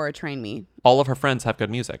sessions. Rita Ora, train me. All of her friends have good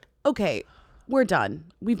music. Okay, we're done.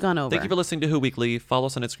 We've gone over. Thank you for listening to Who Weekly. Follow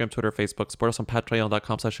us on Instagram, Twitter, Facebook. Support us on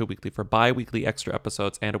patreon.com/Who Weekly for bi-weekly extra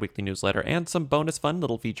episodes and a weekly newsletter and some bonus fun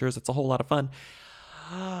little features. It's a whole lot of fun.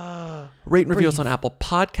 Rate and review us on Apple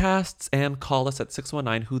Podcasts and call us at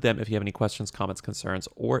 619-WHO-THEM if you have any questions, comments, concerns,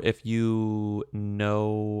 or if you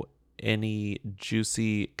know any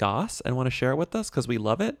juicy goss and want to share it with us because we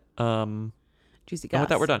love it. Juicy And with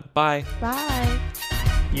that, we're done. Bye. Bye.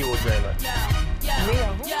 You will dream it.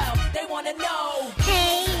 They want to know.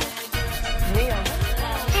 Hey. Real.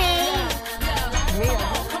 Hey. Real.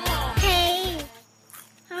 Hey.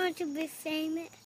 I want to be famous.